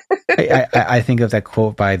this. I think of that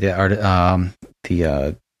quote by the art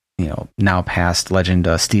the now past legend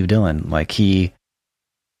Steve Dillon. Like he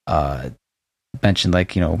mentioned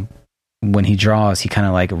like when he draws, he kind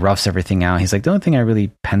of like roughs everything out. He's like, the only thing I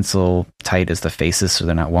really pencil tight is the faces so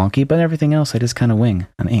they're not wonky, but everything else I just kind of wing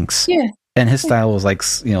on inks. Yeah. And his style was like,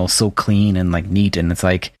 so clean and like neat. And it's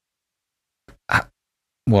like,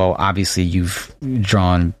 well, obviously you've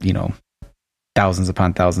drawn, thousands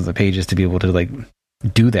upon thousands of pages to be able to like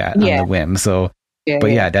do that on the whim. So,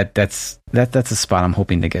 that's a spot I'm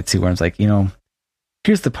hoping to get to where it's like,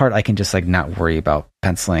 here's the part I can just like not worry about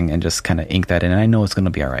penciling and just kind of ink that in. And I know it's going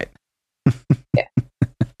to be all right. Yeah.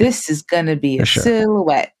 This is going to be a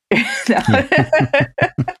silhouette. But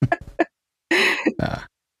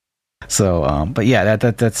yeah,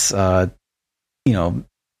 that's I'm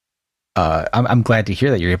glad to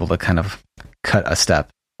hear that you're able to kind of cut a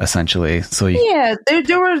step essentially. So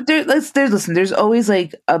there's always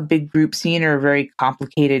like a big group scene or a very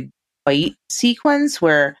complicated fight sequence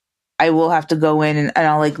where I will have to go in and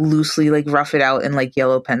I'll like loosely like rough it out in like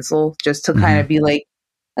yellow pencil just to kind of be like,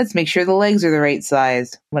 let's make sure the legs are the right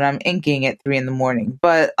size when I'm inking at 3 a.m.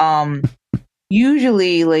 But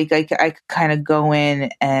usually, like I kind of go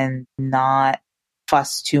in and not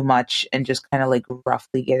fuss too much and just kind of like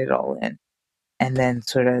roughly get it all in, and then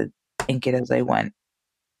sort of ink it as I went.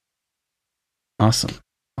 Awesome.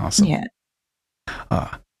 Yeah.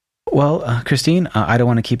 Well, Christine, I don't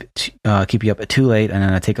want to keep you up too late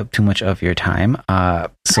and take up too much of your time.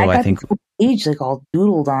 So I think this page like all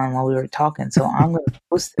doodled on while we were talking, so I'm going to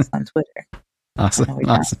post this on Twitter. Awesome.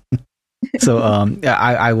 So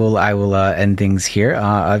I will end things here.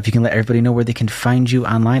 If you can let everybody know where they can find you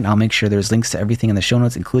online, I'll make sure there's links to everything in the show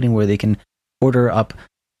notes, including where they can order up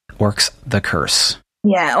Orcs the Curse.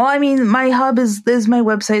 Yeah, well, I mean, my hub is my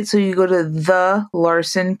website, so you go to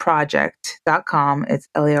thelarsenproject.com. It's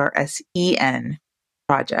LARSEN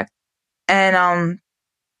project. And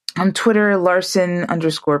on Twitter,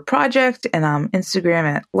 Larsen_project, and on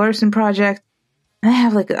Instagram at Larsen Project. And I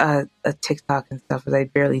have like a TikTok and stuff that I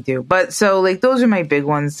barely do. But so like those are my big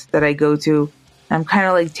ones that I go to. I'm kind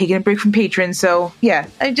of like taking a break from patrons. So yeah,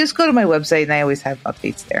 I just go to my website and I always have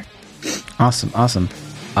updates there. Awesome.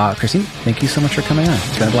 Christine, thank you so much for coming on.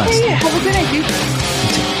 It's been a blast. Yeah, have a good night, dude. You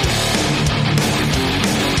too.